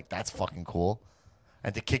Jericho. Like, that's fucking cool.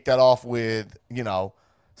 And to kick that off with,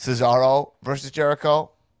 Cesaro versus Jericho,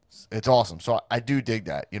 it's awesome. So I do dig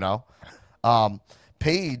that,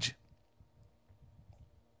 Paige,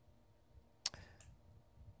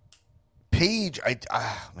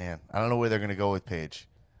 man, I don't know where they're going to go with Paige.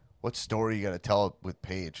 What story you got to tell with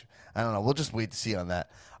Paige? I don't know. We'll just wait to see on that.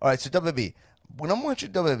 All right, so WWE. When I'm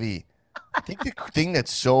watching WWE, I think the thing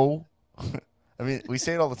that's so we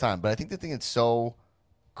say it all the time, but I think the thing that's so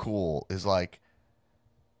cool is like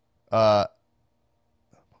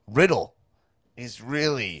Riddle is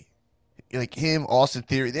really like him, Austin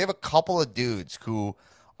Theory. They have a couple of dudes who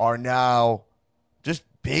are now just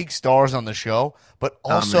big stars on the show, but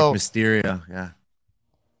Dominic also, Mysterio.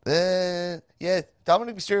 Yeah. yeah,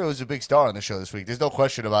 Dominic Mysterio is a big star on the show this week. There's no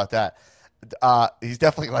question about that. He's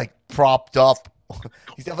definitely like propped up.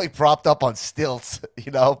 He's definitely propped up on stilts,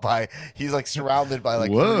 by he's like surrounded by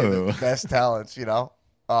like three of the Whoa. best talents.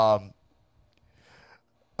 Um,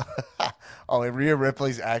 oh, and Rhea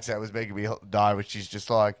Ripley's accent was making me die, but she's just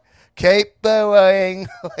like, keep booing.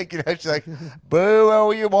 Like, she's like, boo,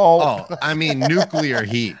 oh, you won't. Oh, I mean, nuclear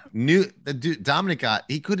heat. The dude Dominic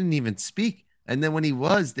he couldn't even speak. And then when he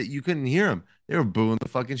was, that you couldn't hear him. They were booing the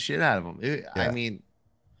fucking shit out of him. I Yeah. mean,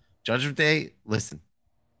 Judgment Day, listen,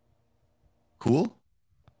 cool.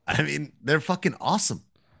 I mean, they're fucking awesome.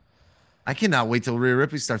 I cannot wait till Rhea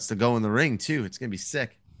Ripley starts to go in the ring too. It's gonna be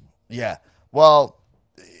sick. Yeah. Well,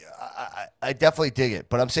 I definitely dig it,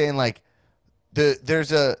 but I'm saying like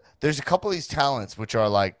there's a couple of these talents which are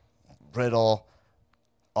like Riddle,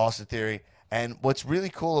 Austin Theory, and what's really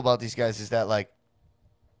cool about these guys is that like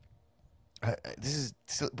this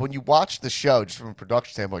is when you watch the show just from a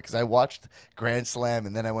production standpoint, because I watched Grand Slam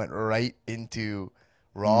and then I went right into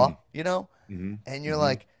Raw, Mm, and you're hmm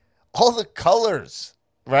like all the colors,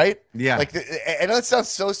 right? Yeah. Like I know it sounds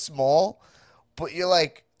so small, but you're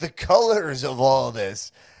like the colors of all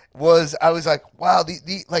this I was like, wow,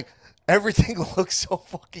 the like everything looks so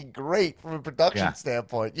fucking great from a production Yeah.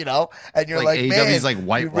 standpoint, And you're Like like, AEW's man, like you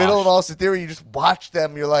Riddle and whitewashed. Austin Theory, you just watch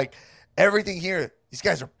them, you're like, everything here, these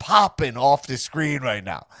guys are popping off the screen right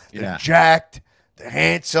now. They're Yeah. jacked, they're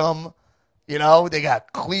handsome, they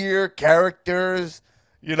got clear characters,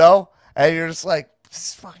 and you're just like, this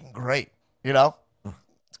is fucking great,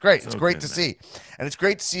 It's great. It's So great to good, man. see. And it's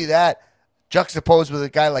great to see that juxtaposed with a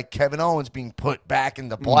guy like Kevin Owens being put back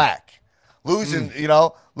into Mm, black, losing,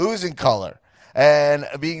 mm, losing color, and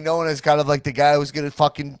being known as kind of like the guy who's going to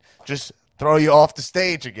fucking just throw you off the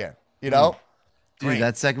stage again, mm. Dude, Great.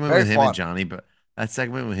 that segment Very with him and fun. Johnny, but that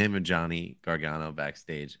segment with him and Johnny Gargano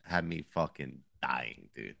backstage had me fucking dying,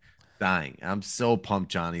 dude. Dying. I'm so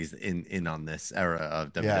pumped Johnny's in on this era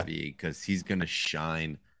of Yeah. WWE because he's gonna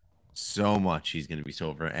shine so much. He's gonna be so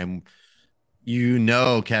over. And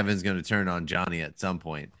Kevin's gonna turn on Johnny at some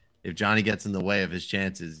point. If Johnny gets in the way of his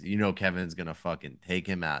chances, Kevin's gonna fucking take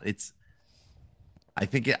him out.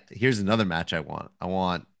 Here's another match I want. I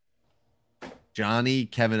want Johnny,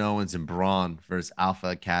 Kevin Owens, and Braun versus Alpha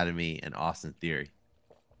Academy and Austin Theory.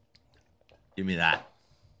 Give me that.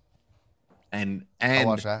 And I'll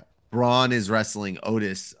watch and that. Braun is wrestling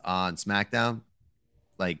Otis on SmackDown.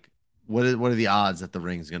 Like, what are the odds that the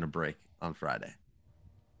ring's gonna break on Friday?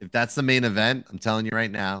 If that's the main event, I'm telling you right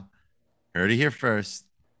now, heard it here first.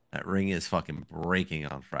 That ring is fucking breaking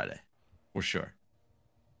on Friday, for sure.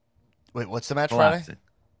 Wait, what's the match Friday? Collapsing.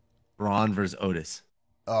 Braun versus Otis.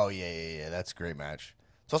 Oh, yeah. That's a great match.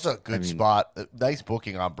 It's also a I good mean, spot. Nice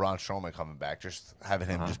booking on Braun Strowman coming back. Just having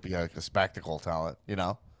him uh-huh. just be like a spectacle talent.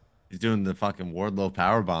 He's doing the fucking Wardlow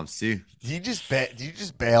power bombs too. Did you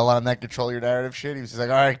just bail on that control your narrative shit? He was just like,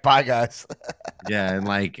 all right, bye guys. Yeah, and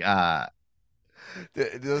like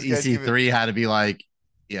Those guys give it. EC3 had to be like,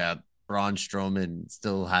 yeah, Braun Strowman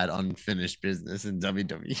still had unfinished business in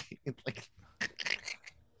WWE. Like,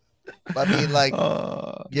 I mean, like,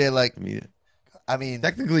 yeah, like, I mean, I mean,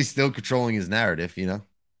 technically still controlling his narrative. yeah,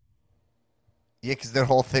 because their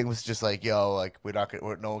whole thing was just like, yo, like we're not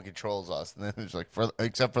gonna, no one controls us, and then it's like,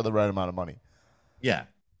 except for the right amount of money. Yeah,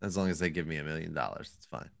 as long as they give me $1 million, it's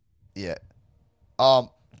fine. Yeah.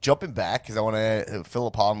 Jumping back because I want to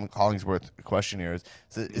Philip Hollingsworth question here is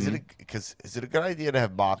it a good idea to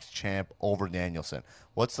have Mox champ over Danielson?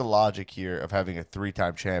 What's the logic here of having a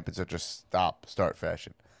 3-time champ in such a start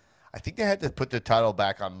fashion? I think they had to put the title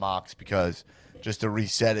back on Mox because just to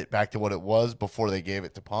reset it back to what it was before they gave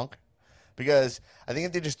it to Punk. Because I think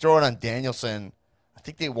if they just throw it on Danielson, I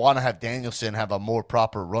think they want to have Danielson have a more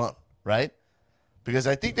proper run, right? Because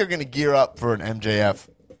I think they're going to gear up for an MJF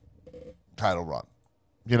title run.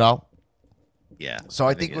 Yeah. So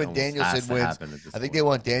I think it when almost has Danielson to wins, happen at this I think point. they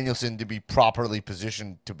want Danielson to be properly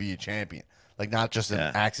positioned to be a champion, like not just an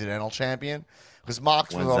Yeah. accidental champion. Because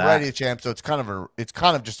Mox was When's already that? a champ, so it's kind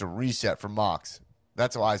of just a reset for Mox.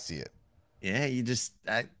 That's how I see it. Yeah,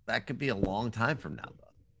 that could be a long time from now, though.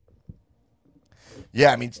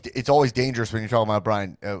 Yeah, I mean it's always dangerous when you're talking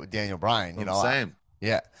about Daniel Bryan. I'm saying.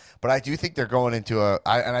 Yeah, but I do think they're going into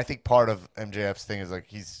and I think part of MJF's thing is like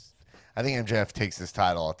I think MJF takes this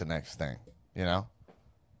title at the next thing.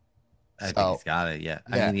 I think So, he's got it. Yeah.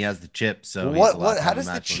 yeah. I mean, he has the chip, so Well, he's allowed to how have a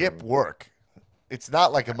does the match chip whenever. work? It's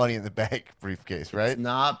not like a Money in the Bank briefcase, right? It's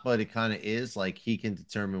not, but it kind of is. Like he can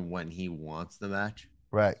determine when he wants the match.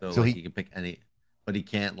 Right. So So like he he can pick any, but he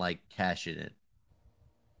can't like cash it in.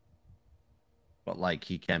 But like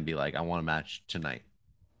he can be like, I want a match tonight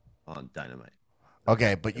on Dynamite.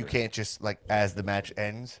 okay, but you Or- can't just like as the match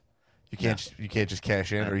ends, No, you can't just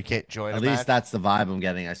cash in that, or you can't join a at least match. that's the vibe I'm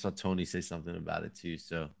getting. I saw Tony say something about it too,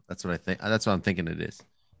 so that's what I think. That's what I'm thinking it is.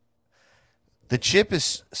 The chip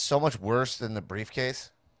is so much worse than the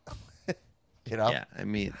briefcase. You know, Yeah, I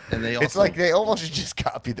mean, and they it's like also, they almost just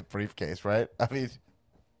copied the briefcase, right? I mean,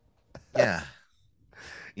 yeah,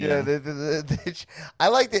 you yeah. know, I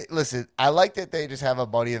like that. Listen, I like that they just have a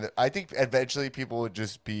money in it. I think eventually people would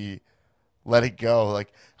just be let it go,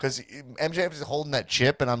 like because MJF is holding that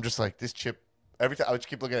chip, and I'm just like this chip. Every time I would just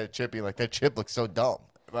keep looking at a chip, being like that chip looks so dumb.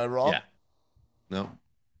 Am I wrong? yeah, no,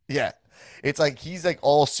 Yeah. It's like he's like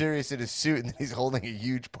all serious in his suit and he's holding a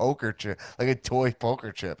huge poker chip, like a toy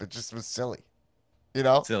poker chip. It just was silly, you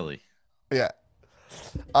know? silly. Yeah.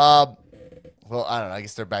 Um. Well, I don't know. I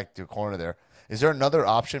guess they're back to a corner there. Is there another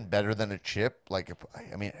option better than a chip? Like,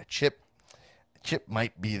 I mean, a chip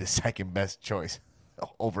might be the second best choice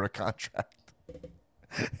over a contract.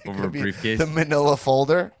 It Over a could be the briefcase. Manila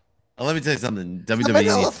folder. Let me tell you something. The WWE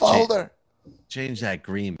Manila needs to folder. change that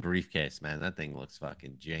green briefcase, man. That thing looks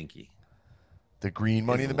fucking janky. The green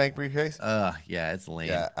Money It's, in the Bank briefcase. yeah, it's lame.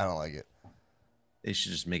 Yeah, I don't like it. They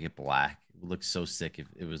should just make it black. It would look so sick if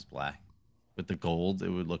it was black. With the gold, it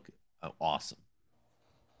would look awesome.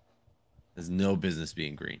 There's no business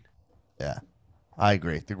being green. Yeah, I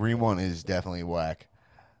agree. The green one is definitely whack.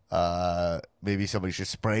 Maybe somebody should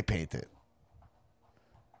spray paint it.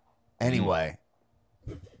 Anyway,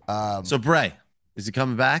 So Bray, is he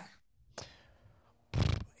coming back?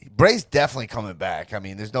 Bray's definitely coming back. I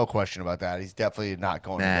mean, there's no question about that. He's definitely not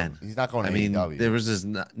going. Man, He's not going I to mean, AEW. there was this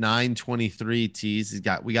 923 tease.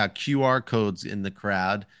 We got QR codes in the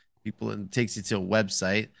crowd. People, it takes you to a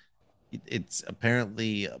website. It's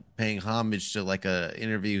apparently paying homage to like a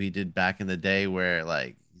interview he did back in the day where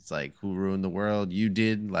like he's like, "Who ruined the world? You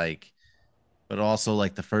did." Like, but also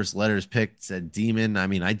like the first letters picked said demon. I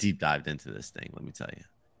mean, I deep dived into this thing, let me tell you.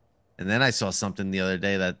 And then I saw something the other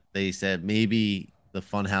day that they said maybe the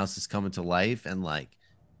Funhouse is coming to life, and like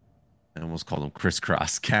I almost called him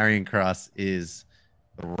crisscross. Carrying Cross is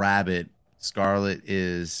the rabbit. Scarlet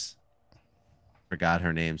is forgot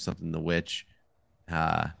her name, something the witch.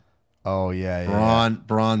 Uh Oh yeah.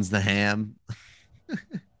 Braun's the ham.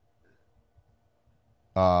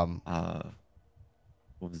 Um, Uh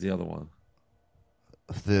what was the other one?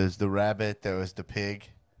 there's the rabbit. There was the pig.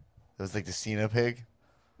 There was like the Cena pig.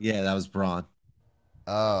 Yeah, that was Braun.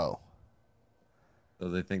 Oh, So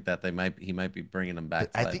they think that he might be bringing them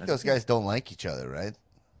back to I life. think those guys don't like each other, right?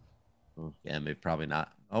 Yeah, maybe probably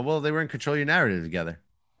not. Oh well, they were in Control Your Narrative together.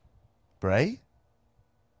 Bray?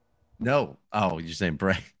 No. Oh, you're saying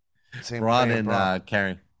Bray. Same Braun Bray and Braun.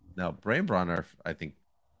 Karen. No, Bray and Braun are I think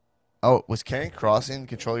Oh, was Kenny Cross in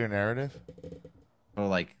Control Your Narrative? for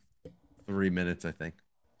like 3 minutes, I think.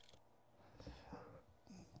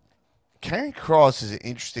 Karen Cross is an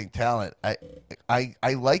interesting talent. I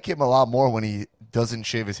like him a lot more when he doesn't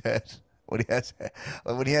shave his head. When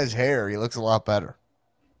he has hair, he looks a lot better.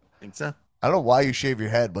 Think so? I don't know why you shave your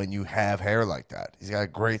head when you have hair like that. He's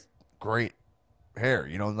got great hair.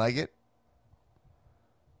 You don't like it?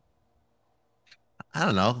 I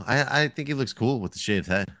don't know. I think he looks cool with the shaved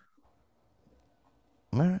head.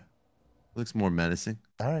 All right, Looks more menacing.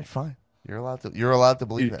 all right, fine. You're allowed to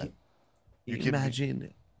believe Dude, that. can you can be-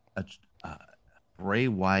 imagine a Bray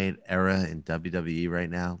Wyatt era in WWE right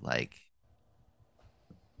now? Like,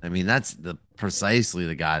 I mean, that's precisely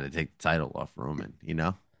the guy to take the title off Roman. You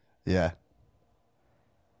know? Yeah.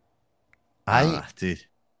 I Dude,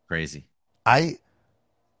 crazy. I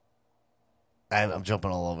I'm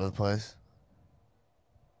jumping all over the place.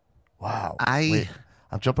 Wow. I Wait,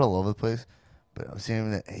 I'm jumping all over the place, but I'm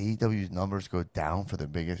seeing that AEW's numbers go down for the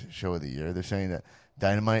biggest show of the year. They're saying that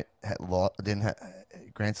Dynamite didn't have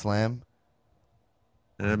Grand Slam.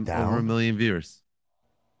 Down? over 1 million viewers.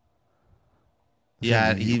 They're Yeah,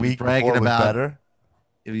 saying the he was week bragging before was about better.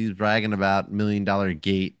 he was bragging about $1 million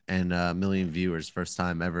gate and 1 million viewers, first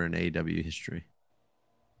time ever in AEW history.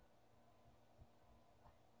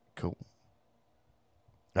 Cool.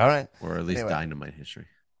 All right. Or at least Anyway. Dynamite history.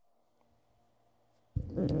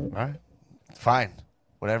 All right. Fine.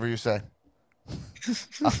 Whatever you say.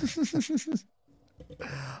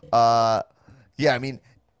 Yeah, I mean,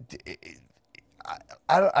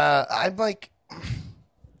 I'm like,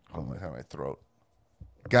 oh my god, my throat,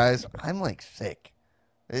 guys, I'm like sick.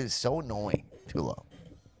 It is so annoying. Too low.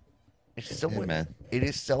 It's so Yeah, man. It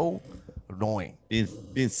is so annoying.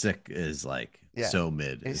 Being sick is like Yeah. so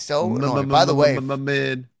mid. It's so annoying. By the way,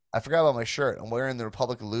 mid. I forgot about my shirt. I'm wearing the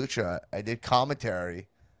Republic of Lucha. I did commentary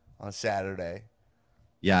on Saturday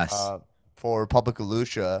Yes. uh, for Republic of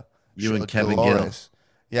Lucha You show and Kevin Gill. Dolores.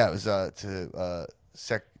 Yeah, it was to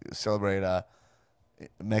celebrate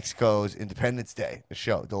Mexico's Independence Day. The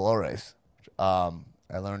show Dolores.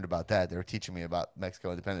 I learned about that. They were teaching me about Mexico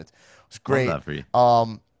independence. It was Love great. that for you.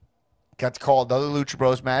 Got to call another Lucha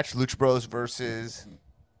Bros match. Lucha Bros versus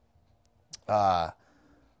uh,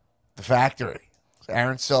 the Factory.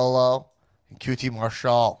 Aaron Solo and QT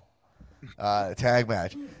Marshall. Tag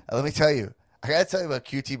match. Let me tell you, I got to tell you about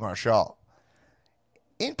QT Marshall.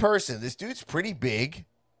 In person, this dude's pretty big.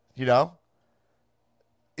 You know,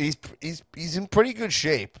 he's in pretty good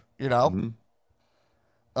shape. You know,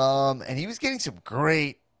 Hmm. and he was getting some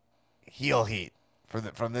great heel heat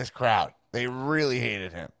from this crowd. They really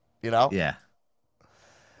hated him. You know, Yeah.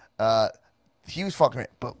 uh, he was fucking.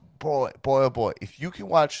 But boy, oh boy, if you can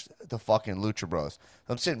watch the fucking Lucha Bros,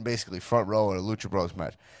 I'm sitting basically front row at a Lucha Bros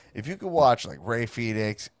match. If you could watch like Ray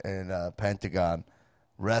Phoenix and Pentagon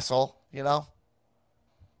wrestle, you know,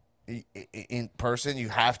 in person, you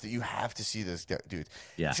have to see this dude.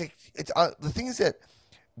 Yeah. It's like it's the thing is that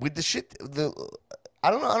with the shit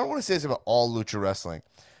I don't know, I don't want to say this about all lucha wrestling,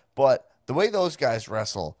 but the way those guys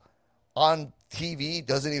wrestle on TV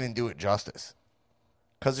doesn't even do it justice.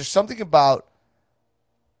 Because there's something about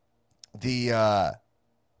the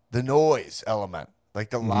noise element, like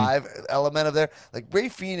the Hmm. live element of there. Like Ray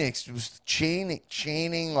Phoenix was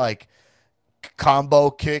chaining like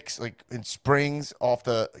combo kicks like in springs off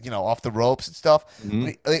the ropes and stuff. Hmm.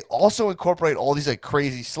 But they also incorporate all these like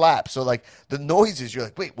crazy slaps. So like the noises, you're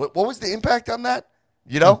like, wait, what was the impact on that?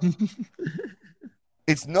 You know,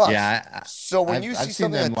 it's nuts. Yeah. So when you I've see seen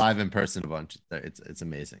something them that, live in person a bunch. It's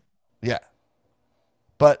amazing. yeah.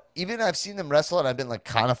 But even I've seen them wrestle and I've been like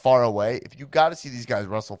kind of far away. If you got to see these guys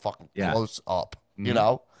wrestle fucking Yeah. close up, you Hmm.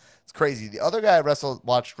 know, it's crazy. The other guy I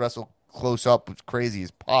watched wrestle close up was crazy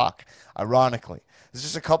is Pac. Ironically, there's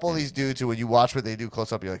just a couple of these dudes who, when you watch what they do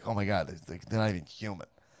close up, you're like, oh my god, they're not even human.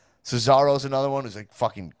 Cesaro's another one who's like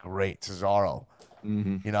fucking great. Cesaro,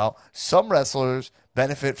 Hmm. you know, some wrestlers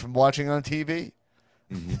benefit from watching on TV,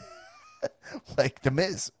 Hmm. like The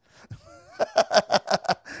Miz.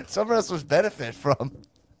 Some wrestlers benefit from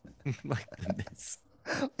Like this.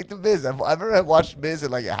 like The Miz. I've ever watched Miz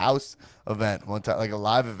at like a house event one time, like a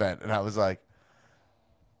live event, and I was like,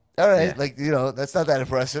 all right, Yeah. like, you know, that's not that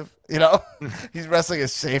impressive. You know, he's wrestling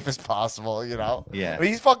as safe as possible. You know, Yeah. I mean,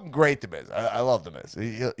 he's fucking great. The Miz, I love The Miz.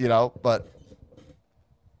 You know, but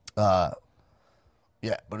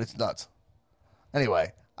yeah, but it's nuts.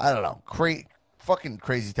 Anyway, I don't know, fucking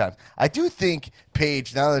crazy times. I do think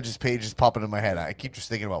Paige. Now that just Paige is popping in my head, I keep just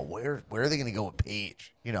thinking about where are they going to go with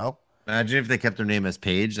Paige? You know. Imagine if they kept their name as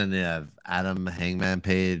Page, then they have Adam Hangman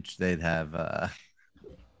Page. They'd have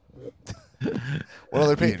What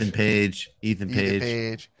other Ethan Paige? Page. Ethan Ethan Page.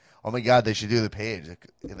 Page. Oh my God, they should do the Page,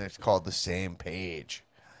 and it's called the same Page.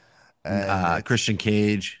 And it's Christian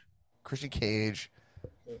Cage. Christian Cage.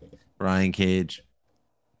 Brian Cage.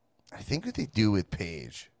 I think what they do with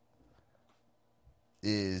Page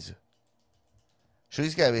is,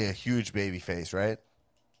 she's got to be a huge baby face, right?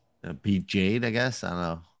 Pete Jade, I guess. I don't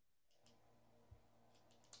know.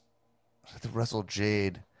 To wrestle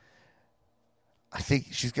Jade, I think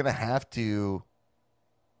she's gonna have to.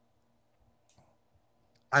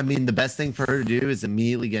 I mean, the best thing for her to do is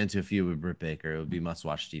immediately get into a feud with Britt Baker. It would be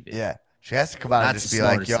must-watch TV. Yeah, she has to come out and That's just the be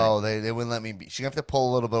like, smartest "Yo, they wouldn't let me be." She have to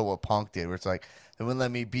pull a little bit of what Punk did, where it's like they wouldn't let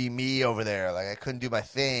me be me over there. Like I couldn't do my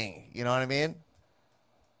thing. You know what I mean?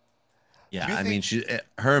 Yeah, Do you I mean, think?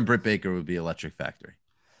 her and Britt Baker would be Electric Factory.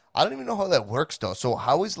 I don't even know how that works though. So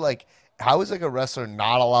how is like a wrestler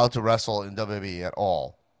not allowed to wrestle in WWE at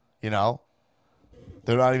all? You know,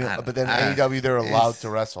 they're not even. But then AEW, they're allowed to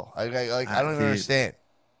wrestle. I don't even Dude, understand.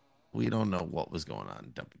 we don't know what was going on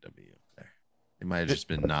in WWE up there. It might have just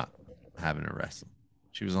been not having her wrestle.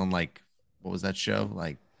 She was on like, what was that show?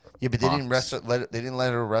 Like, Yeah, but they didn't Fox. wrestle. They didn't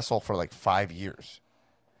let her wrestle for like 5 years.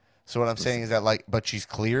 So what I'm saying is that like, but she's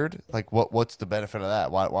cleared. Like, what's the benefit of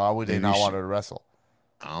that? Why would they Maybe not she- want her to wrestle?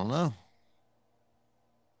 I don't know.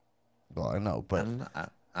 Well, I know, I but don't know.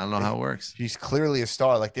 I don't know how it works. she's clearly a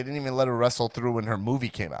star. Like they didn't even let her wrestle through when her movie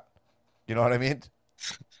came out. You know what I mean?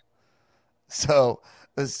 So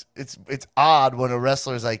it's odd when a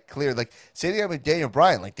wrestler is like cleared. Like say the with Daniel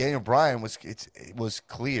Bryan. Like Daniel Bryan it was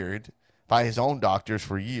cleared by his own doctors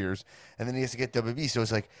for years, and then he has to get WB. So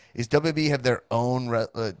it's like, is WB have their own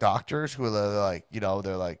doctors who are like, you know,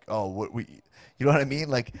 they're like, oh, what we, you know what I mean?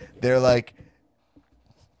 Like they're like,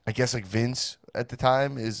 I guess like Vince at the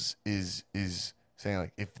time is saying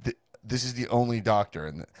like, if this is the only doctor,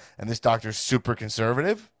 and this doctor's super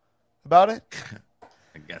conservative. about it?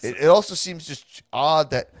 I guess so. It also seems just odd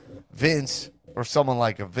that Vince or someone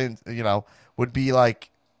like a Vince, would be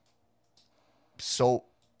like so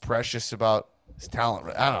precious about his talent.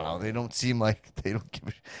 I don't know. They don't seem like they don't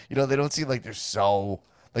give. They don't seem like they're so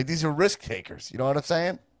like these are risk takers. You know what I'm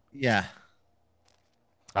saying? Yeah.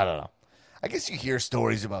 I don't know. I guess you hear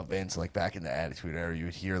stories about Vince like back in the Attitude Era. You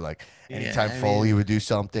would hear like anytime Yeah, I Foley mean, would do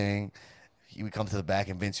something, he would come to the back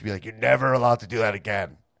and Vince would be like, "You're never allowed to do that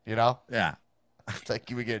again." You know, yeah. it's like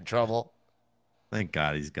you would get in trouble. Thank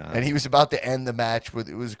God he's And gone. he was about to end the match with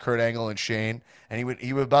it was Kurt Angle and Shane, and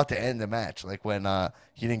he was about to end the match like when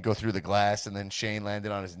he didn't go through the glass, and then Shane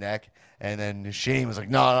landed on his neck, and then Shane was like,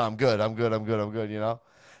 "No, no, I'm good, I'm good, I'm good, I'm good,"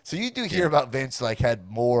 So you do hear Yeah. about Vince like had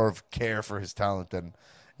more of care for his talent than,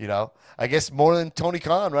 I guess more than Tony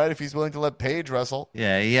Khan, right? If he's willing to let Paige wrestle.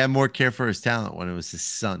 Yeah, he had more care for his talent when it was his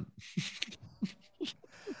son.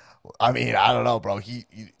 I mean, I don't know, bro. Uh,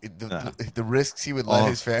 The risks he would let oh,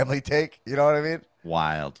 his family take. You know what I mean?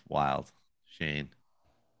 wild, wild. Shane.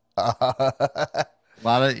 You're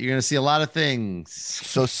gonna see a lot of things.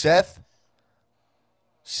 So Seth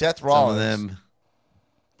Some of Rollins. them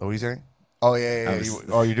What were you saying? Oh yeah, I yeah.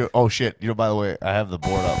 was You do. Oh shit. By the way, I have the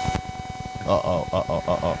board up.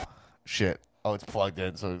 Shit. Oh, it's plugged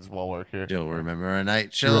in, so it's won't work here. she'll remember a night You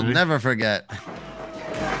she'll ready? never forget.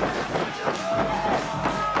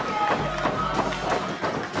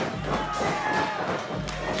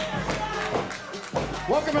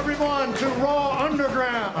 Welcome, everyone, to Raw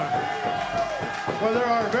Underground, where there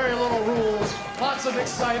are very little rules, lots of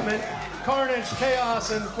excitement, carnage,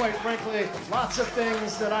 chaos, and quite frankly, lots of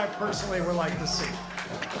things that I personally would like to see.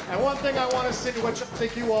 And one thing I want to see, which I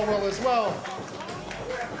think you all will as well,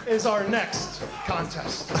 is our next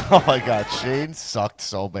contest. Oh my god, Shane sucked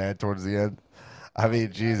so bad towards the end. I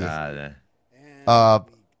mean, Jesus. Uh,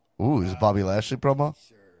 Ooh, is it Bobby Lashley promo?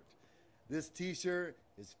 This t-shirt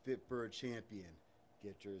is fit for a champion.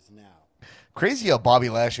 Get yours now. Crazy how Bobby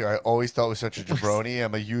Lashley I always thought was such a jabroni.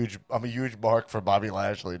 I'm a huge mark for Bobby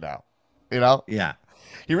Lashley now. You know? Yeah.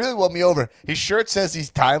 He really won me over. His shirt says he's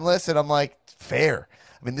timeless, and I'm like, fair.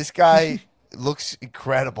 I mean, this guy looks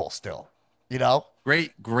incredible still. You know?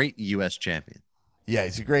 Great US champion. Yeah,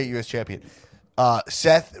 he's a great U.S. champion.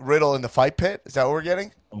 Seth Riddle in the fight pit. Is that what we're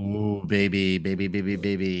getting? Oh, baby, baby, baby,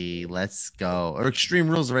 baby. Let's go. Or Extreme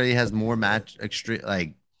Rules already has more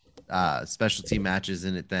specialty matches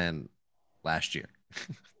in it than last year.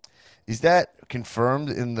 Is that confirmed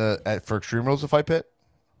for Extreme Rules, the fight pit?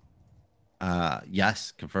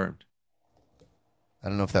 Yes, confirmed. I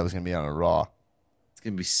don't know if that was going to be on a Raw. It's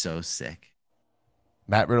gonna be so sick.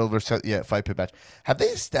 Matt Riddle versus fight pit match. Have they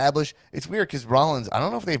established? It's weird because Rollins. I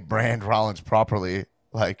don't know if they brand Rollins properly.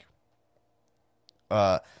 Like,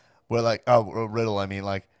 where like Riddle. I mean,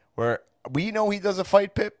 like where we know he does a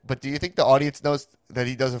fight pit, but do you think the audience knows that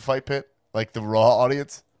he does a fight pit? Like the Raw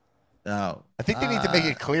audience. Oh, I think they need to make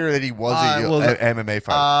it clear that he was well, MMA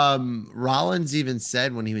fighter. Rollins even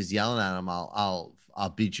said when he was yelling at him, I'll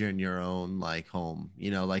beat you in your own like home,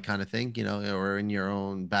 like kind of thing, or in your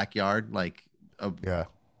own backyard, like Yeah.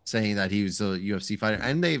 saying that he was a UFC fighter,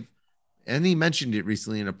 and he mentioned it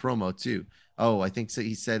recently in a promo too. Oh, I think so.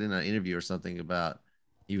 He said in an interview or something about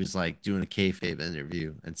he was like doing a kayfabe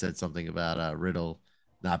interview and said something about Riddle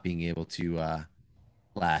not being able to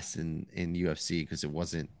last in UFC because it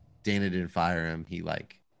wasn't Dana didn't fire him. He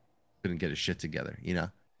like couldn't get his shit together.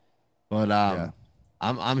 But Yeah.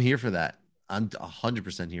 I'm here for that. I'm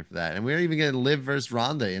 100% here for that. And we're even going to Liv versus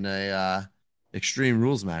Ronda in a Extreme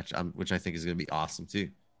Rules match, which I think is going to be awesome too.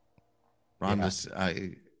 Ronda's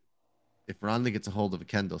if Ronda gets a hold of a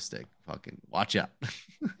kendo stick, fucking watch out.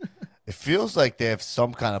 It feels like they have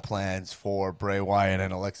some kind of plans for Bray Wyatt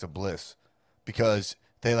and Alexa Bliss because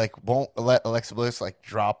they like won't let Alexa Bliss like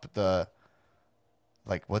drop the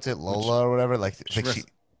like what's it Lola or whatever like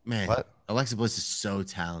Man, what? Alexa Bliss is so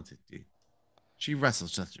talented, dude. She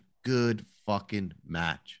wrestles such a good fucking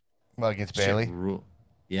match. Well, against Shit Bailey. rule.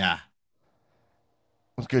 Yeah.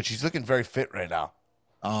 It's good. She's looking very fit right now.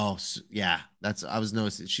 Oh, yeah. I was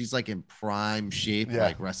noticing. She's like in prime shape, Yeah.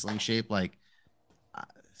 like wrestling shape. Like, uh,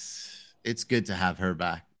 it's good to have her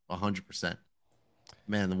back 100%.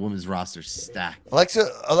 Man, the women's roster's stacked.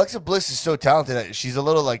 Alexa Bliss is so talented. She's a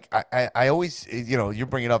little like I always you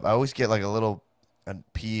bring it up. I always get like a little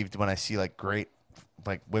peeved when I see like great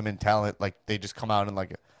like women talent like they just come out in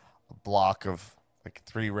like a block of like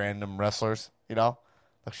three random wrestlers.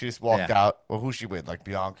 Like she just walked out. Well, who's she with? Like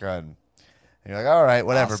Bianca and you're like, all right,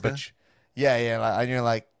 whatever. Asuka? But and you're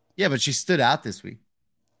like, Yeah, but she stood out this week.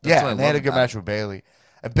 yeah, and they had a good match with Bailey.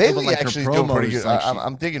 And Bailey like, her actually is doing pretty promos, good. like,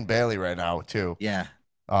 I'm digging Bailey right now too. Yeah.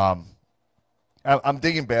 I'm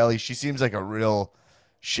digging Bailey. She seems like a real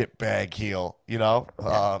shitbag heel. You know,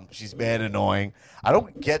 she's mad annoying. I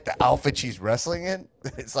don't get the outfit she's wrestling in.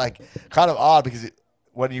 It's like kind of odd because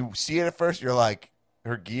when you see it at first, you're like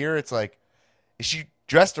her gear. It's like, is she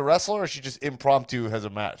dressed to wrestle or is she just impromptu has a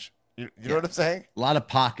match? You know what I'm saying? A lot of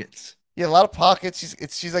pockets. Yeah, a lot of pockets.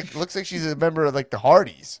 She's like looks like she's a member of like the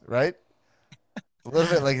Hardys, right? A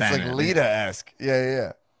little bit like it's like Lita-esque.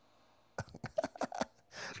 Yeah.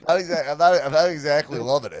 Not exactly. I'm not exactly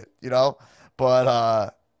loving it, you know. But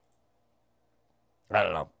I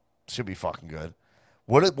don't know. Should be fucking good.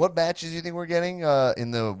 What matches do you think we're getting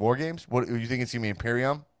in the War Games? What you think it's gonna be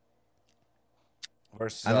Imperium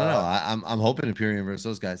versus? I don't know. I'm hoping Imperium versus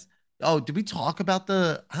those guys. Oh, did we talk about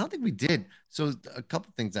the? I don't think we did. So a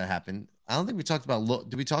couple things that happened. I don't think we talked about.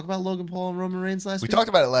 Did we talk about Logan Paul and Roman Reigns last We week? talked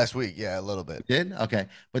about it last week. Yeah, a little bit. We did? Okay.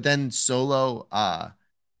 But then Solo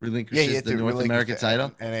relinquishes the North American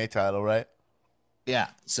title. NA title, right? Yeah.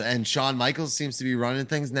 So and Shawn Michaels seems to be running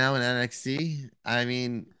things now in NXT. I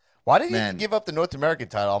mean, Why did he Man. give up the North American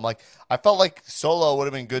title? I'm like, I felt like Solo would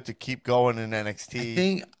have been good to keep going in NXT. I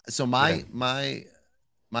think so.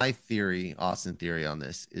 My theory, Austin theory on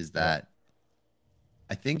this is that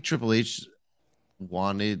I think Triple H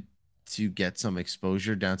wanted to get some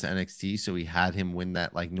exposure down to NXT, so he had him win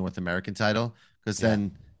that like North American title. Because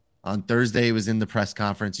then on Thursday it was in the press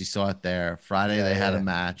conference, you saw it there. Friday they had a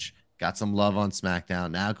match, got some love on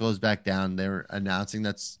SmackDown. Now it goes back down. They're announcing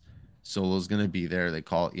that Solo's gonna be there. They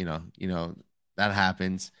call it, you know that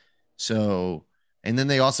happens. So. And then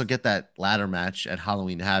they also get that ladder match at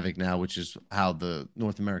Halloween Havoc now, which is how the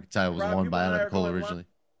North American title was won by Adam Cole originally.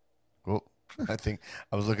 Well, I think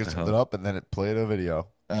I was looking something up and then it played a video.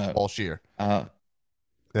 Paul Shear. Yeah.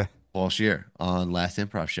 Paul Shear on Last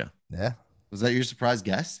Improv Show. Yeah. Was that your surprise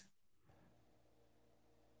guest?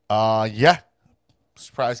 Yeah.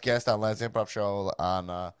 Surprise guest on Last Improv Show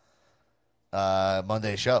on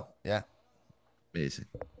Monday's show. Yeah. Amazing.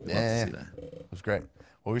 Yeah. See that. It was great.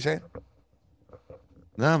 What were you saying?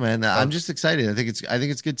 No, man. I'm just excited. I think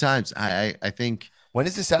it's good times. I think when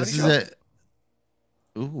is the Saudi this show? is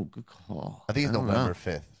ooh, good call. I think it's November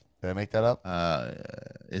 5th. Did I make that up?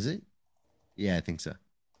 Is it? Yeah, I think so.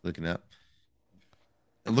 Looking up.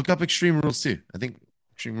 Look up Extreme Rules too. I think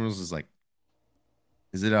Extreme Rules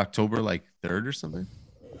is it October like 3rd or something?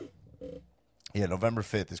 Yeah, November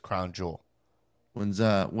 5th is Crown Jewel. When's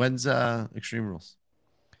Extreme Rules?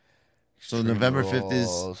 So November 5th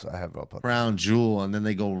is I have it up. Crown Jewel, and then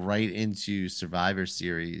they go right into Survivor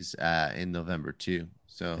Series in November too.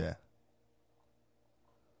 So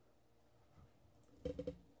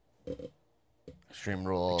Extreme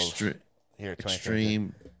Rules. Here,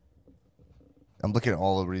 Extreme. I'm looking at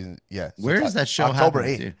all the reasons. Yeah. So where is that show? October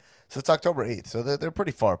 8th. So it's October 8th. So they're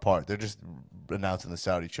pretty far apart. They're just announcing the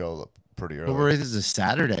Saudi show pretty early. October 8th is a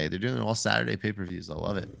Saturday. They're doing all Saturday pay-per-views. I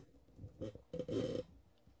love it.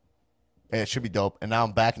 Yeah, it should be dope. And now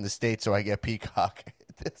I'm back in the States, so I get Peacock.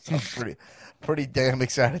 I'm pretty damn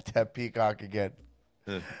excited to have Peacock again.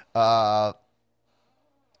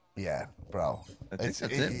 Yeah, bro. I think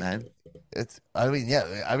that's it, man.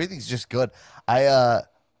 Everything's just good. The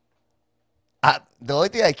only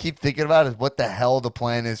thing I keep thinking about is what the hell the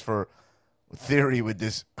plan is for Theory with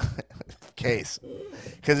this case.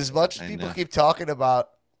 Because as much as people keep talking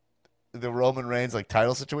about the Roman Reigns like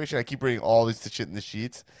title situation, I keep reading all this shit in the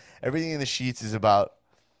sheets. Everything in the sheets is about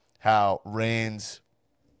how Reigns,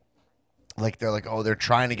 like they're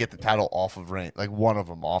trying to get the title off of Reigns, like one of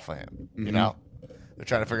them off of him. Mm-hmm. You know, they're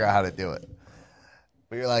trying to figure out how to do it.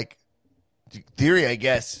 But you're like, Theory, I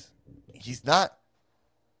guess he's not.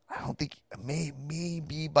 I don't think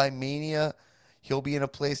maybe by Mania he'll be in a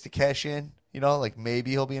place to cash in. You know, like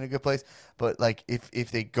maybe he'll be in a good place. But like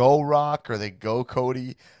if they go Rock or they go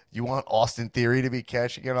Cody. You want Austin Theory to be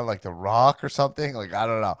cashing in on like The Rock or something? Like, I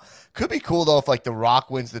don't know. Could be cool though if like The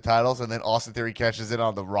Rock wins the titles and then Austin Theory cashes in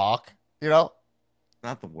on The Rock, you know?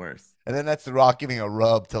 Not the worst. And then that's The Rock giving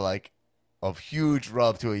a huge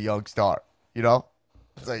rub to a young star, you know?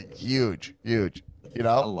 It's like huge, you know?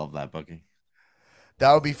 I love that booking.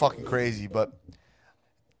 That would be fucking crazy, but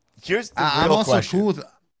here's the real I'm also question. cool with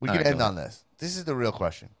we can end on this. This is the real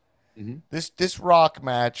question. Mm-hmm. This Rock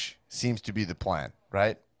match seems to be the plan,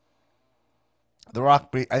 right? The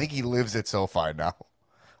Rock, I think he lives at SoFi now.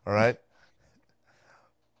 All right,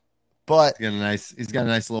 but he's got a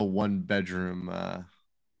nice little 1-bedroom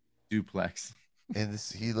duplex, and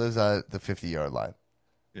he lives at the 50-yard line.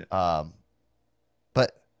 Yeah.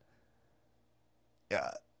 But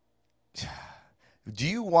do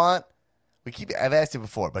you want? I've asked it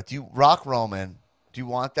before, but do you Rock Roman? Do you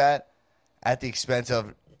want that at the expense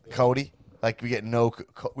of Cody? Like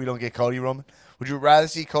we don't get Cody Roman. Would you rather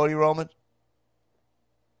see Cody Roman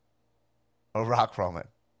or Rock Roman?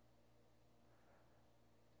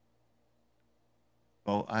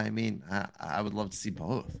 Well, I mean, I would love to see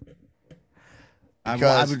both. I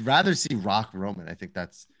Because would rather see Rock Roman. I think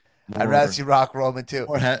that's I'd rather see Rock Roman too.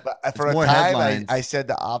 But for a more time, headlines. I said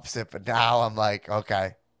the opposite, but now I'm like,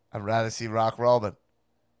 okay, I'd rather see Rock Roman.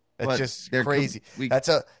 It's But just there could- crazy. we-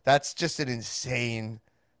 That's just an insane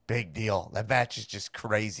big deal. That match is just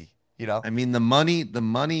crazy. You know? I mean, the money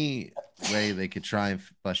way they could try and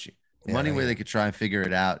bless you. The Yeah, money way yeah. they could try and figure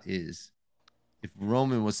it out is if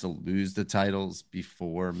Roman was to lose the titles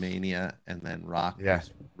before Mania, and then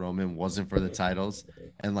Roman wasn't for the titles,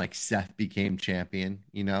 and like Seth became champion,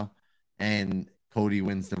 you know, and Cody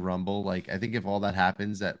wins the Rumble. Like, I think if all that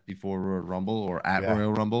happens at before Royal Rumble or at Yeah.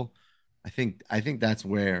 Royal Rumble, I think that's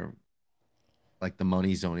where like the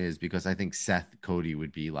money zone is, because I think Seth Cody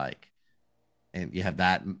would be like, and you have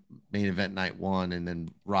that main event night 1, and then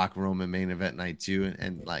Rock Roman main event night 2,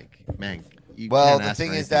 and like, man, you Well, can't the ask thing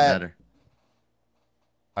for is anything that- better.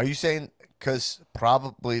 Are you saying because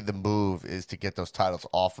probably the move is to get those titles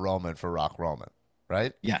off Roman for Rock Roman,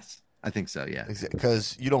 right? Yes, I think so. Yeah,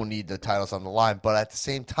 Because you don't need the titles on the line, but at the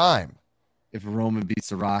same time, if Roman beats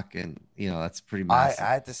The Rock, and that's pretty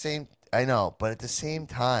massive. I know, but at the same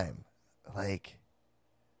time, like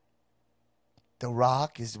The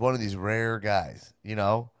Rock is one of these rare guys, you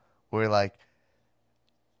know, where like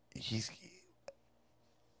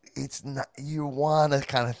it's not, you want to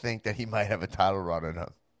kind of think that he might have a title run in him.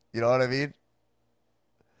 You know what I mean?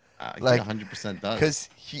 Like 100% does.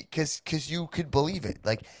 Because you could believe it.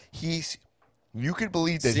 Like you could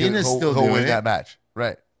believe that Cena's still he'll doing win it. that match,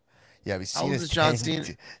 right? Yeah, but How old Cena's is John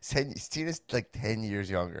 10 Cena's like 10 years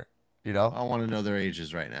younger. You know, I want to know their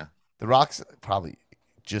ages right now. The Rock's probably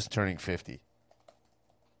just turning 50.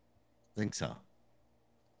 I think so.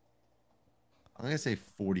 I'm gonna say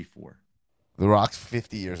 44. The Rock's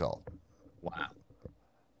 50 years old. Wow.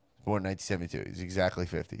 Born 1972. He's exactly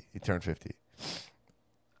 50. He turned 50.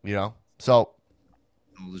 You know? So,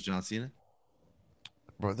 How old is John Cena?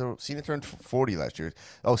 bro, Cena turned 40 last year.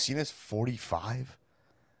 Oh, Cena's 45?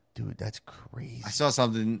 Dude, that's crazy. I saw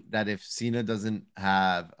something that if Cena doesn't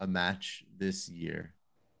have a match this year,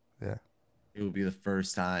 Yeah. it will be the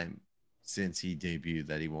first time since he debuted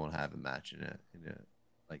that he won't have a match in a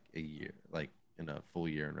like a year, like in a full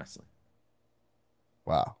year in wrestling.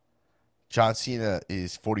 Wow. John Cena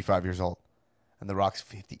is 45 years old, and The Rock's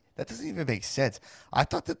 50. That doesn't even make sense. I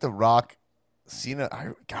thought that The Rock, Cena,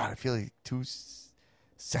 I feel like 2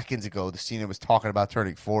 seconds ago, the Cena was talking about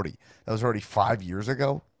turning 40. That was already 5 years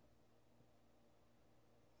ago.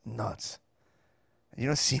 Nuts. You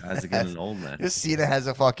know, Cena Guys are getting old, man. You know, Cena has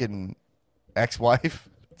a fucking ex-wife.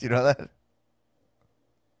 Do you know that?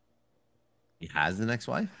 He has an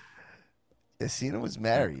ex-wife? Yeah, Cena was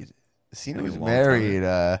married. Cena Like a was long time married He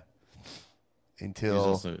was until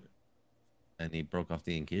also, and he broke off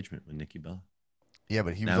the engagement with Nikki Bella. yeah,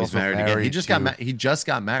 but he was Now he's also married again. He just to-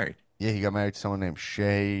 got married. Yeah, he got married to someone named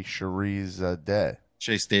Shea Cherise.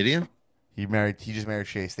 Shea Stadium. He just married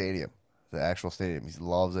Shea Stadium, the actual stadium. He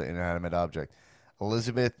loves an inanimate object.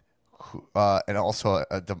 Elizabeth, and also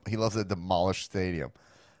he loves a demolished stadium.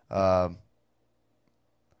 Yeah,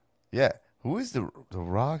 who is the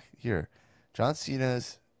Rock here? John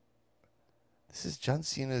Cena's. This is John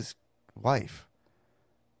Cena's wife.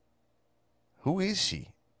 Who is she?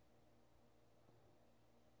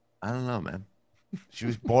 I don't know, man. She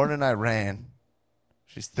was born in Iran.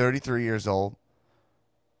 She's 33 years old.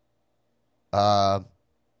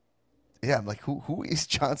 Yeah, I'm like, who is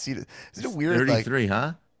John Cena? Is it weird? 33,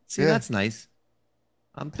 huh? See, Yeah. that's nice.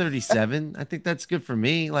 I'm 37. I think that's good for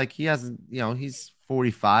me. Like, he hasn't, he's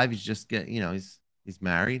 45. He's just he's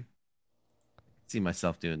married. See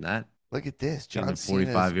myself doing that. Look at this. Getting John a Cena's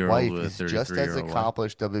 45-year-old wife with a is just as 33-year-old wife.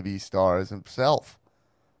 accomplished WWE star as himself.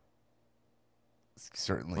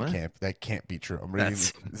 Certainly What? can't be true. I'm reading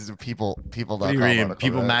That's- this is people. What are you reading?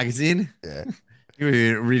 People Magazine? Yeah.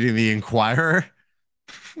 You're reading The Inquirer?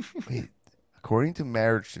 Wait. According to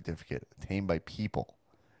marriage certificate obtained by People,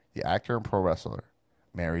 the actor and pro wrestler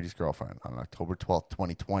married his girlfriend on October 12th,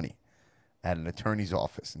 2020, at an attorney's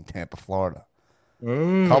office in Tampa, Florida.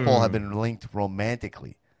 Couple have been linked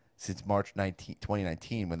romantically since March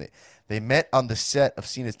 2019, when they met on the set of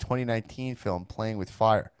Cena's 2019 film Playing with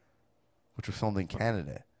Fire, which was filmed in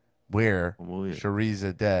Canada, where Oh, yeah.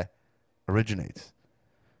 Cherise originates.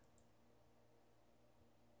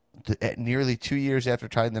 Nearly 2 years after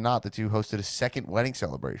tying the knot, the two hosted a second wedding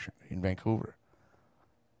celebration in Vancouver.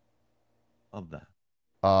 Love that.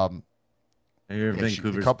 I hear Yeah, the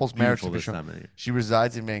Vancouver's couple's marriage beautiful to be this shown. time of year. She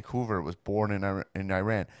resides in Vancouver. Was born in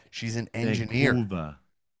Iran. She's an engineer. Vancouver.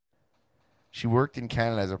 She worked in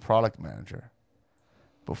Canada as a product manager.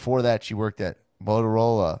 Before that, she worked at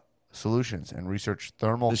Motorola Solutions and researched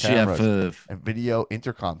thermal Does she have cameras and video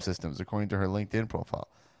intercom systems, according to her LinkedIn profile.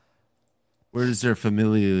 where does her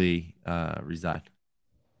familiarly reside?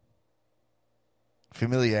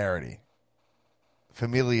 Familiarity.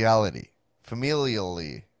 Familiality.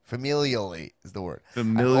 Familially is the word.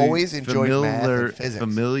 I've always enjoyed math and physics.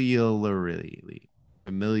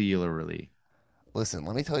 Familiarly. Listen,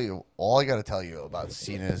 let me tell you, all I got to tell you about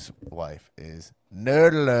Cena's wife is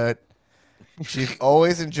nerd alert. She's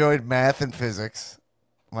always enjoyed math and physics.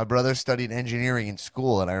 My brother studied engineering in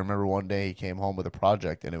school, and I remember one day he came home with a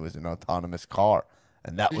project, and it was an autonomous car,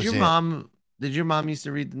 and that was Did it. your mom used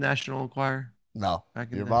to read the National Enquirer? No. Back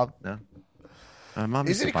in Your the- mom? No. My mom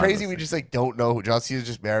used Isn't to it buy crazy those we things. just like don't know? John Cena's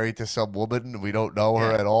just married to some woman, and we don't know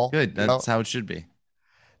her Yeah. at all. Good. You know? That's how it should be.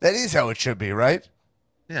 That is how it should be, right?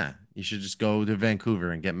 Yeah. You should just go to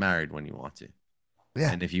Vancouver and get married when you want to.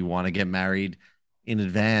 Yeah. And if you want to get married in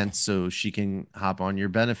advance so she can hop on your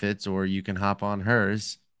benefits or you can hop on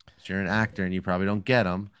hers, 'cause you're an actor and you probably don't get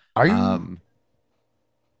them. Are you?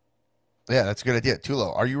 Yeah, that's a good idea.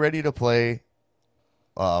 Tulo, are you ready to play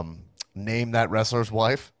Name That Wrestler's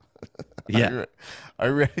Wife? Yeah. Are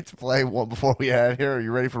you ready to play one before we head here? Are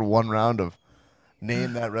you ready for one round of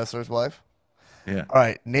Name That Wrestler's Wife? Yeah. All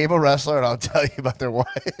right, name a wrestler and I'll tell you about their wife.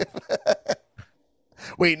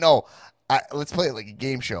 Wait, no. Let's play it like a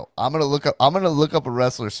game show. I'm gonna look up a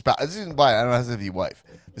wrestler's spouse. This isn't by. I don't have to be wife.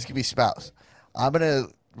 This could be spouse. I'm gonna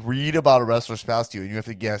read about a wrestler's spouse to you, and you have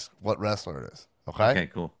to guess what wrestler it is. Okay? Okay,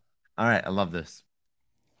 cool. All right. I love this.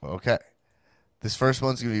 Okay. This first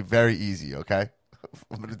one's gonna be very easy. Okay.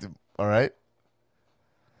 I'm gonna do. All right.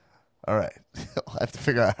 All right. I have to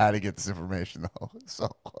figure out how to get this information though. So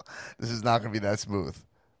this is not gonna be that smooth.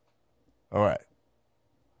 All right.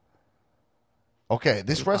 Okay,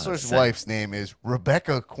 this wrestler's wife's name is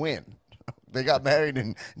Rebecca Quinn. They got married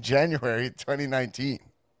in January 2019.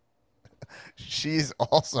 She's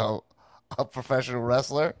also a professional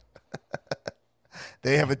wrestler.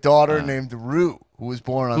 They have a daughter named Rue, who was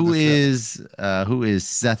born on Who December. who is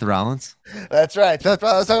Seth Rollins? That's right. That's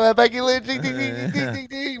what I was talking about. Becky Lynch. Ding, ding, ding, ding, ding, ding,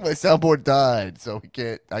 ding. My soundboard died, so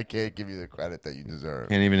I can't give you the credit that you deserve.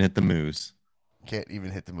 Can't even hit the moves. Can't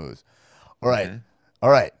even hit the moves. All right. Okay. All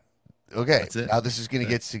right. Okay. That's it. Now this is going to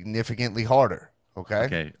get significantly harder.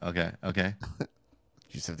 Okay. Okay. You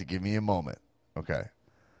just have to give me a moment. Okay.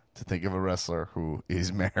 To think of a wrestler who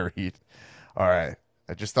is married. All right.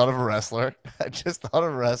 I just thought of a wrestler. And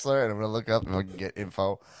I'm going to look up if I can get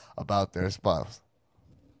info about their spouse.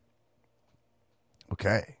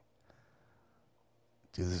 Okay.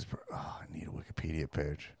 Dude, I need a Wikipedia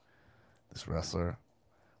page. This wrestler.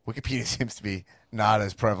 Wikipedia seems to be not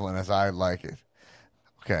as prevalent as I'd like it.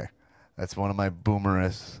 Okay. That's one of my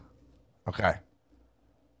boomerists. Okay.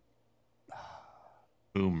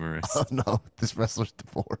 Boomerist. Oh, no. This wrestler's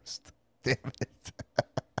divorced. Damn it.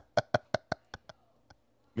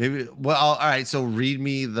 Maybe. Well, all right. So read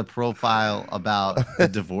me the profile about the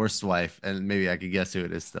divorced wife, and maybe I could guess who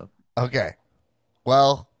it is. Still. Okay.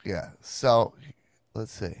 Well, yeah. So,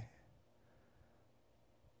 let's see.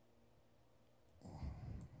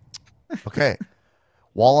 Okay.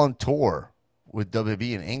 While on tour with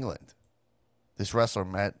WB in England, this wrestler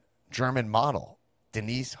met German model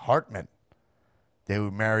Denise Hartmann. They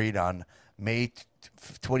were married on May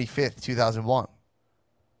 25th, 2001.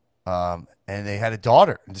 And they had a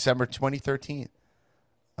daughter in December 2013.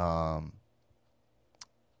 And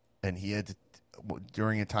he had to,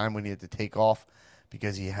 during a time when he had to take off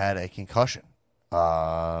because he had a concussion.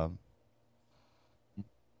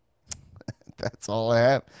 That's all I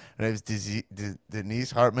have. Her name is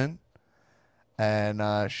Denise Hartmann,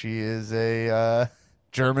 and she is a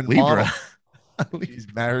German model. She's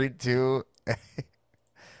married to.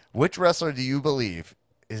 Which wrestler do you believe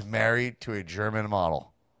is married to a German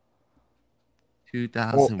model?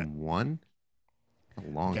 2001. A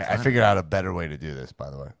long Okay, time. I figured out a better way to do this, by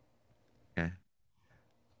the way. Okay.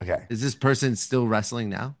 Okay. Is this person still wrestling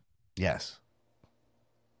now? Yes.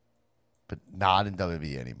 But not in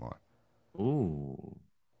WWE anymore. Ooh.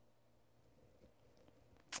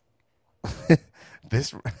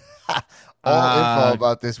 This all info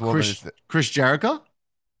about this woman is Chris Jericho?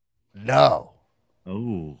 no.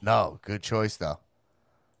 Oh. No. Good choice though.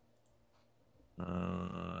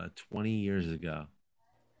 20 years ago.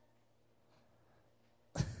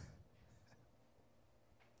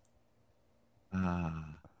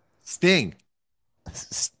 Sting.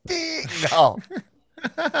 Sting. No.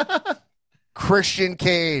 Christian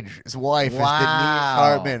Cage. His wife is Denise Wow.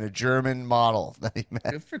 Hartman, a German model that he met.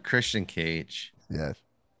 Good for Christian Cage. Yes.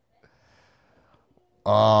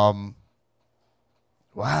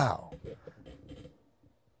 Wow.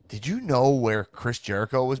 Did you know where Chris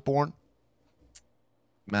Jericho was born?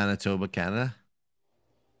 Manitoba, Canada.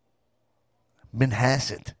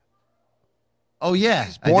 Manhasset. Oh yeah, He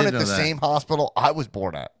was born I at did the know that. same hospital I was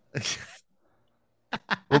born at.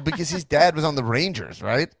 Well, because his dad was on the Rangers,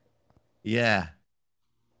 right? Yeah,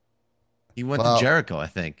 he went Well- to Jericho, I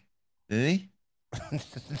think. Didn't he?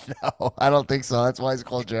 No, I don't think so. That's why he's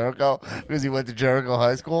called Jericho, because he went to Jericho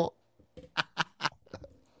High School.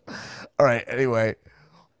 All right. Anyway,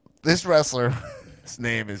 this wrestler, his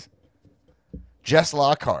name is Jess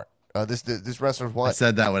Lockhart. This wrestler's I what?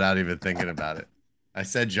 said that without even thinking about it. I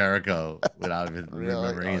said Jericho without even Really?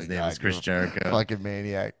 remembering Oh, his name God, is Chris you're a Jericho. Fucking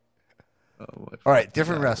maniac. Oh, my All right, fucking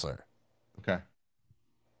different God. wrestler. Okay.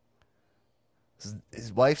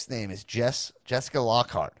 His wife's name is Jessica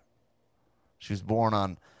Lockhart. She was born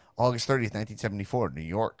on August 30th, 1974, in New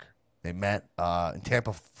York. They met in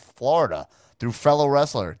Tampa, Florida, through fellow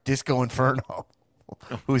wrestler Disco Inferno,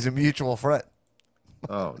 who is a mutual friend.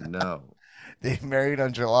 Oh no. They married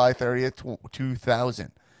on July 30th,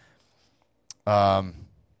 2000.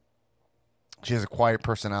 She has a quiet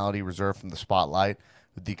personality reserved from the spotlight,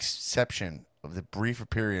 with the exception of the brief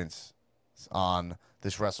appearance on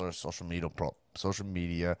this wrestler's social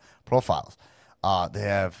media profiles. They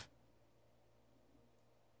have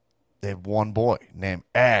one boy named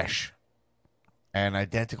Ash and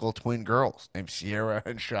identical twin girls named Sierra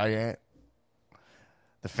and Cheyenne.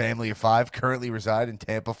 The family of 5 currently reside in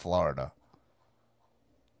Tampa, Florida.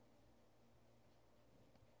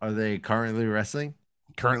 Are they currently wrestling?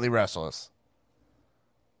 Currently restless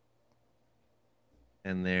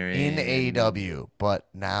And they're in AEW, but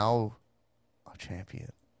now a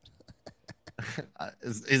champion.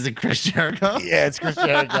 Is it Chris Jericho? Yeah, it's Chris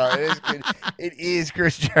Jericho. It is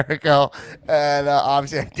Chris Jericho, and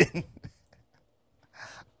obviously I didn't.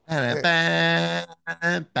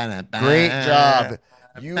 Great job.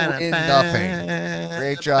 You win nothing.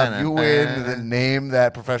 Great job. You win the name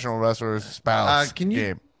that professional wrestler's spouse Can you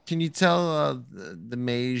game. can you tell the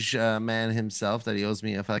mage man himself that he owes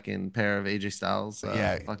me a fucking pair of AJ Styles?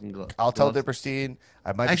 Yeah. Fucking I'll tell gloves? Dipperstein.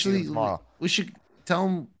 I might be seeing Actually, him tomorrow. we should tell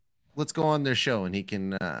him. Let's go on their show, and he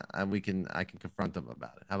can, and I can confront him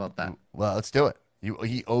about it. How about that? Well, let's do it.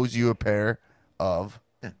 He owes you a pair of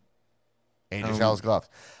Yeah. Angel Styles gloves.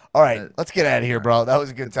 All right, let's get out of here, bro. That was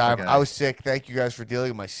a good time. Okay. I was sick. Thank you guys for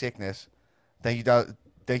dealing with my sickness. Thank you,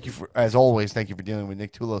 thank you for, as always. Thank you for dealing with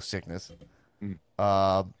Nick Tulo's sickness.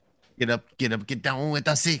 Get up, get down with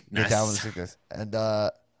the sickness. Get down with the sickness, and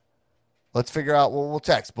let's figure out. Well, we'll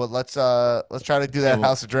text, but let's try to do that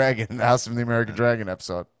House of Dragon, House of the American Dragon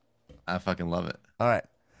episode. I fucking love it. All right.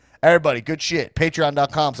 Everybody, good shit.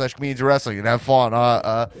 Patreon.com/comedians of wrestling and have fun.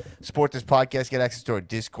 Support this podcast. Get access to our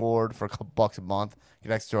Discord for a couple bucks a month.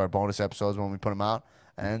 Get access to our bonus episodes when we put them out.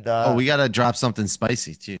 And We gotta drop something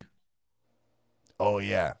spicy too. oh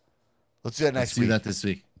yeah, let's do that Let's next do week. that this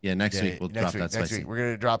week. Yeah, next week we'll drop that Next spicy. week we're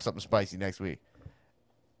gonna drop something spicy next week.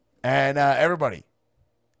 And everybody,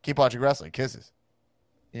 keep watching wrestling. Kisses.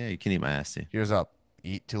 Yeah, you can eat my ass too. Here's up.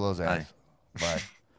 Eat Tulo's ass. Bye.